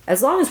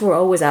 as long as we're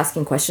always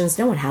asking questions,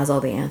 no one has all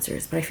the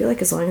answers. But I feel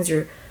like as long as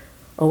you're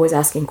always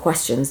asking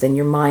questions, then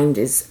your mind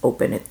is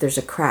open. There's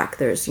a crack.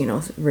 There's, you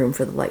know, room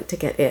for the light to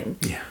get in.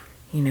 Yeah.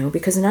 You know,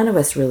 because none of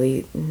us,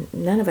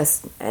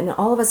 and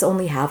all of us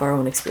only have our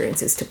own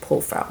experiences to pull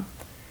from.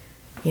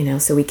 You know,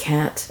 so we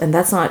can't, and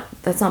that's not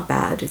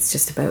bad. It's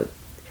just about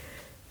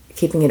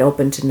keeping it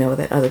open to know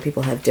that other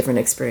people have different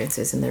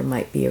experiences, and there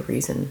might be a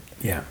reason.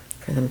 Yeah.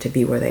 For them to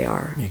be where they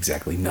are.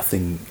 Exactly.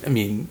 Nothing. I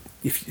mean,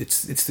 if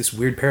it's this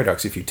weird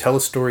paradox. If you tell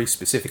a story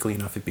specifically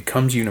enough, it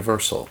becomes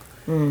universal.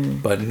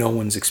 But no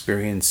one's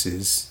experience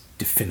is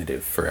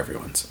definitive for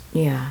everyone's.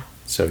 Yeah.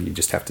 So you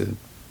just have to,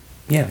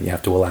 you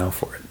have to allow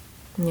for it.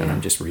 Yeah. And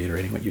I'm just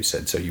reiterating what you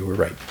said, so you were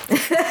right.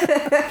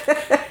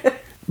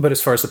 But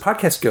as far as the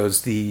podcast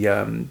goes,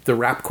 the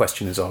wrap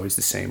question is always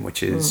the same,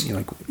 which is, you know,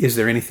 like, is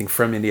there anything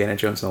from Indiana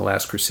Jones and the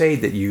Last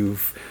Crusade that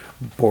you've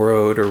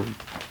borrowed or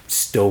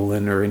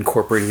stolen or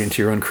incorporated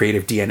into your own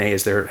creative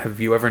DNA?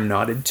 Have you ever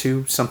nodded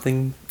to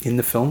something in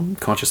the film,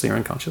 consciously or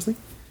unconsciously?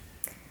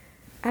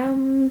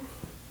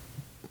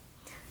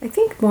 I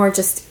think more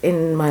just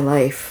in my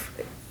life,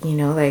 you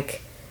know,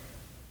 like,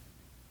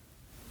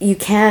 you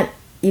can't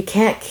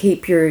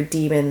keep your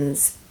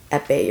demons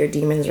at bay. Your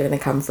demons are going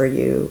to come for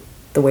you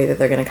the way that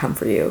they're going to come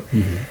for you.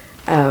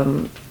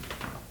 Mm-hmm.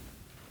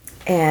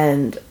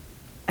 And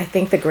I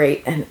think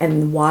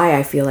and why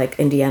I feel like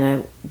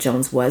Indiana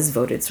Jones was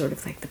voted sort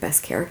of like the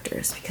best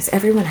characters, because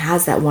everyone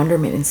has that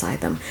wonderment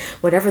inside them.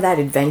 Whatever that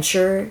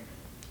adventure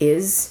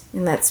is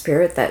in that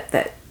spirit,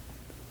 that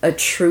a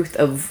truth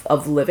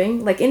of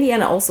living. Like,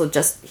 Indiana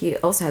he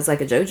also has like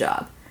a Joe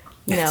job.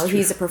 You know,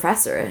 he's a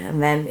professor,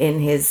 and then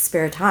in his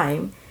spare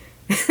time,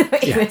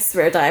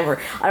 or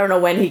I don't know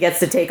when he gets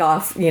to take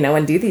off, you know,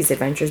 and do these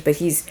adventures, but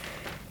he's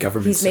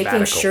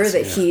making sure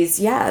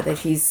that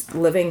he's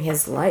living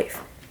his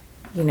life,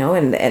 you know,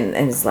 and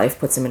his life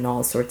puts him in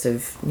all sorts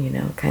of, you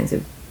know, kinds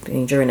of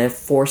danger, and it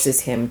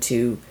forces him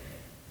to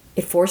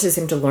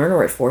learn,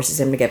 or it forces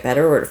him to get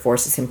better, or it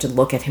forces him to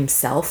look at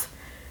himself,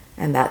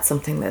 and that's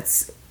something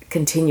that's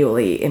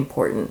continually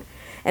important.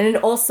 And it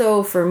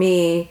also, for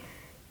me,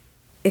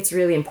 it's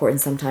really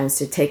important sometimes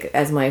to take,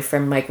 as my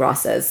friend Mike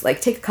Ross says,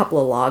 like, take a couple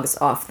of logs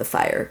off the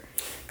fire.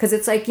 Because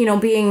it's like, you know,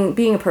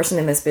 being a person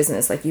in this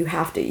business, like, you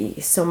have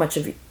to, so much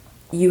of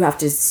you have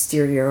to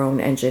steer your own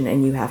engine,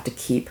 and you have to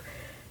keep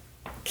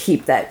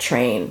that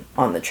train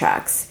on the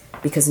tracks,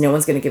 because no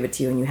one's going to give it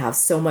to you, and you have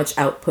so much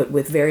output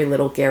with very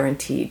little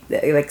guaranteed,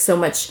 like so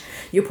much,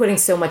 you're putting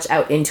so much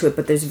out into it,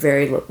 but there's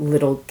very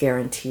little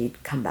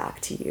guaranteed come back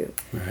to you.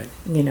 Right.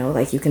 You know,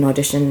 like you can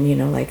audition, you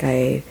know, like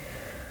I'm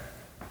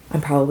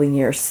probably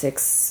near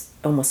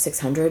almost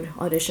 600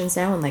 auditions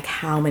now, and like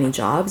how many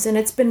jobs, and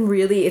it's been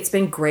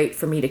great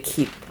for me to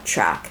keep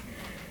track,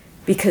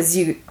 because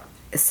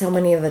so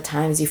many of the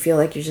times you feel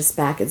like you're just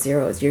back at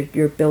zeros.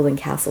 You're building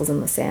castles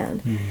in the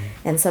sand. Mm-hmm.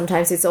 And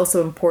sometimes it's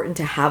also important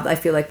to have, I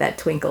feel like that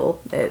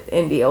twinkle that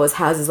Indy always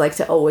has is like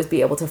to always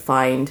be able to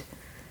find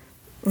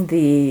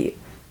the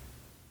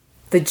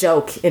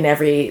joke in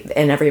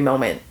every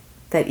moment,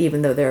 that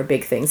even though there are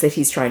big things that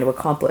he's trying to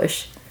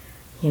accomplish,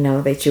 you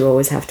know, that you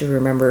always have to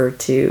remember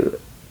to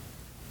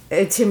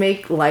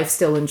make life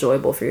still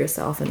enjoyable for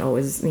yourself, and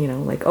always, you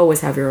know, like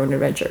always have your own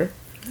adventure.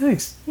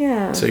 Nice.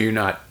 Yeah. So you're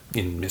not,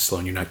 in Miss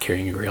Sloane, you're not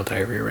carrying a Grail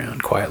diary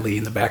around quietly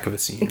in the back of a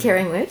scene.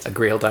 Carrying what? A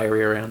Grail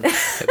diary around.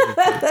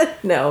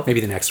 No. Maybe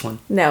the next one.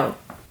 No.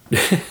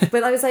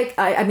 But I was like,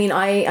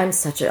 I'm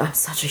such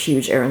a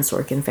huge Aaron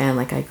Sorkin fan.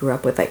 Like, I grew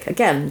up with, like,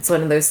 again, it's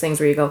one of those things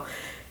where you go,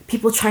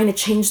 people trying to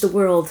change the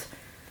world,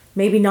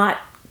 maybe not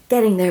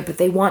getting there, but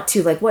they want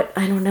to. Like,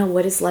 I don't know,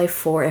 what is life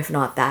for if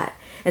not that?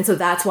 And so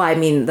that's why,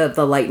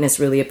 the lightness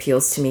really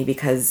appeals to me,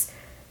 because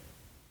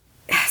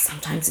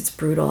sometimes it's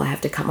brutal. I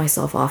have to cut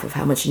myself off of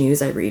how much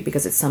news I read,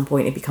 because at some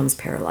point it becomes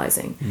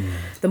paralyzing.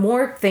 The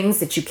more things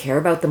that you care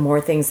about, the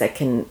more things that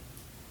can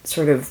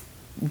sort of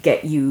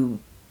get you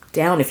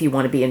down if you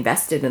want to be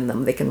invested in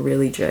them. They can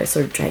really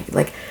sort of drag.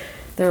 Like,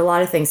 there are a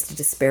lot of things to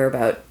despair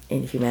about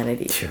in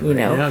humanity. Sure, you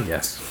know?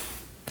 Yes.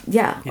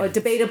 Yeah. Well,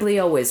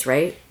 debatably always,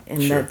 right?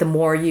 And sure. that the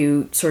more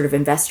you sort of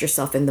invest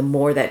yourself in, the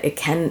more that it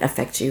can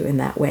affect you in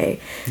that way.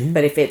 Yeah.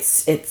 But if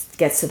it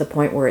gets to the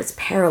point where it's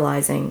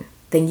paralyzing,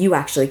 then you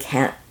actually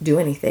can't do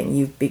anything.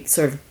 You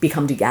sort of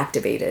become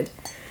deactivated.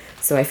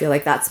 So I feel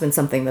like that's been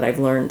something that I've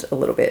learned a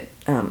little bit.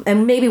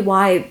 And maybe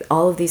why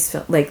all of these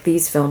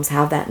films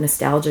have that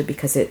nostalgia,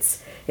 because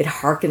it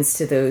harkens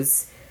to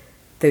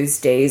those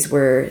days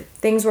where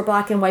things were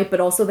black and white, but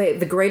also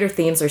the greater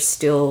themes are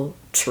still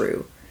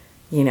true.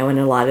 You know, in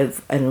a lot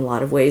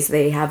of ways,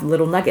 they have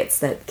little nuggets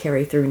that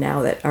carry through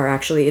now that are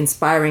actually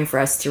inspiring for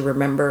us to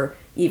remember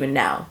even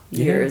now,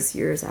 years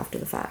after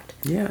the fact.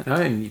 Yeah,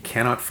 and you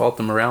cannot fault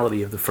the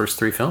morality of the first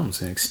three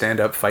films. Stand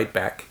up, fight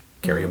back,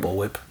 carry a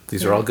bullwhip.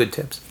 These are all good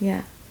tips.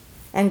 Yeah.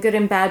 And good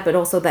and bad, but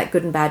also that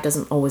good and bad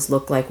doesn't always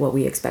look like what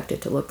we expect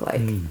it to look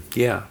like.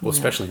 Yeah, well,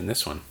 especially in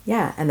this one.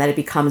 Yeah, and that it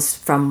becomes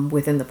from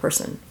within the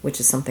person, which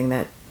is something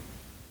that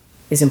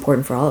is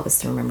important for all of us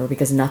to remember,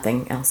 because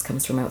nothing else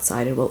comes from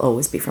outside. It will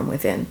always be from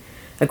within.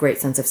 A great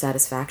sense of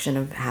satisfaction,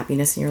 of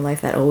happiness in your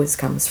life, that always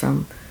comes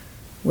from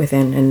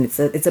within, and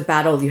it's a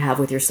battle you have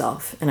with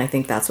yourself, and I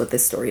think that's what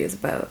this story is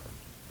about.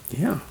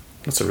 Yeah,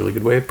 that's a really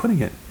good way of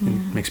putting it.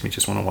 It makes me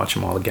just want to watch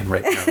them all again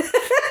right now,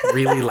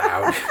 really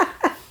loud,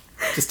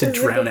 just to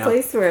drown out.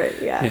 Place for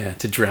it, yeah,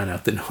 to drown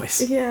out the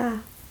noise. Yeah.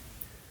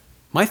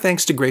 My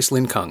thanks to Grace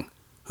Lin Kung,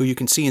 who you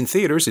can see in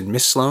theaters in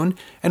Miss Sloane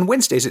and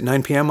Wednesdays at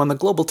 9 p.m. on the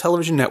Global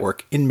Television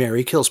Network in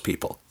Mary Kills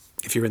People.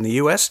 If you're in the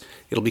U.S.,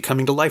 it'll be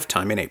coming to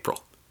Lifetime in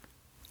April.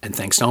 And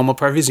thanks to Alma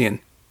Parvizian.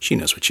 She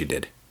knows what she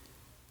did.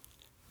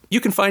 You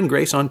can find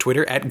Grace on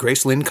Twitter at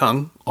Grace Lin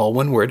Kung, all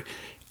one word,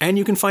 and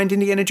you can find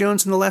Indiana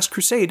Jones and the Last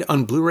Crusade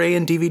on Blu-ray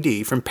and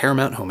DVD from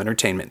Paramount Home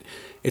Entertainment.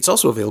 It's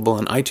also available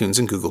on iTunes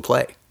and Google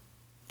Play.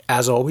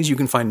 As always, you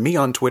can find me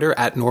on Twitter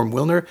at Norm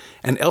Wilner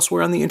and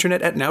elsewhere on the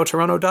internet at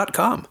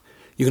nowtoronto.com.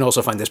 You can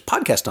also find this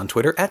podcast on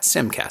Twitter at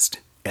Semcast,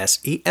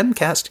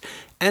 S-E-M-Cast,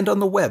 and on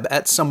the web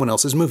at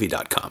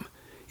someoneelsesmovie.com.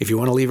 If you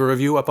want to leave a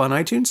review up on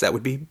iTunes, that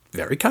would be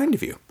very kind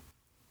of you.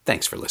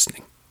 Thanks for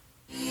listening.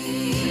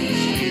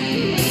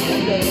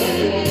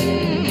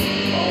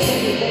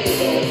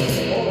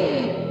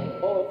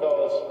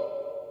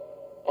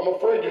 I'm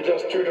afraid you're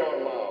just too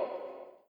darn loud.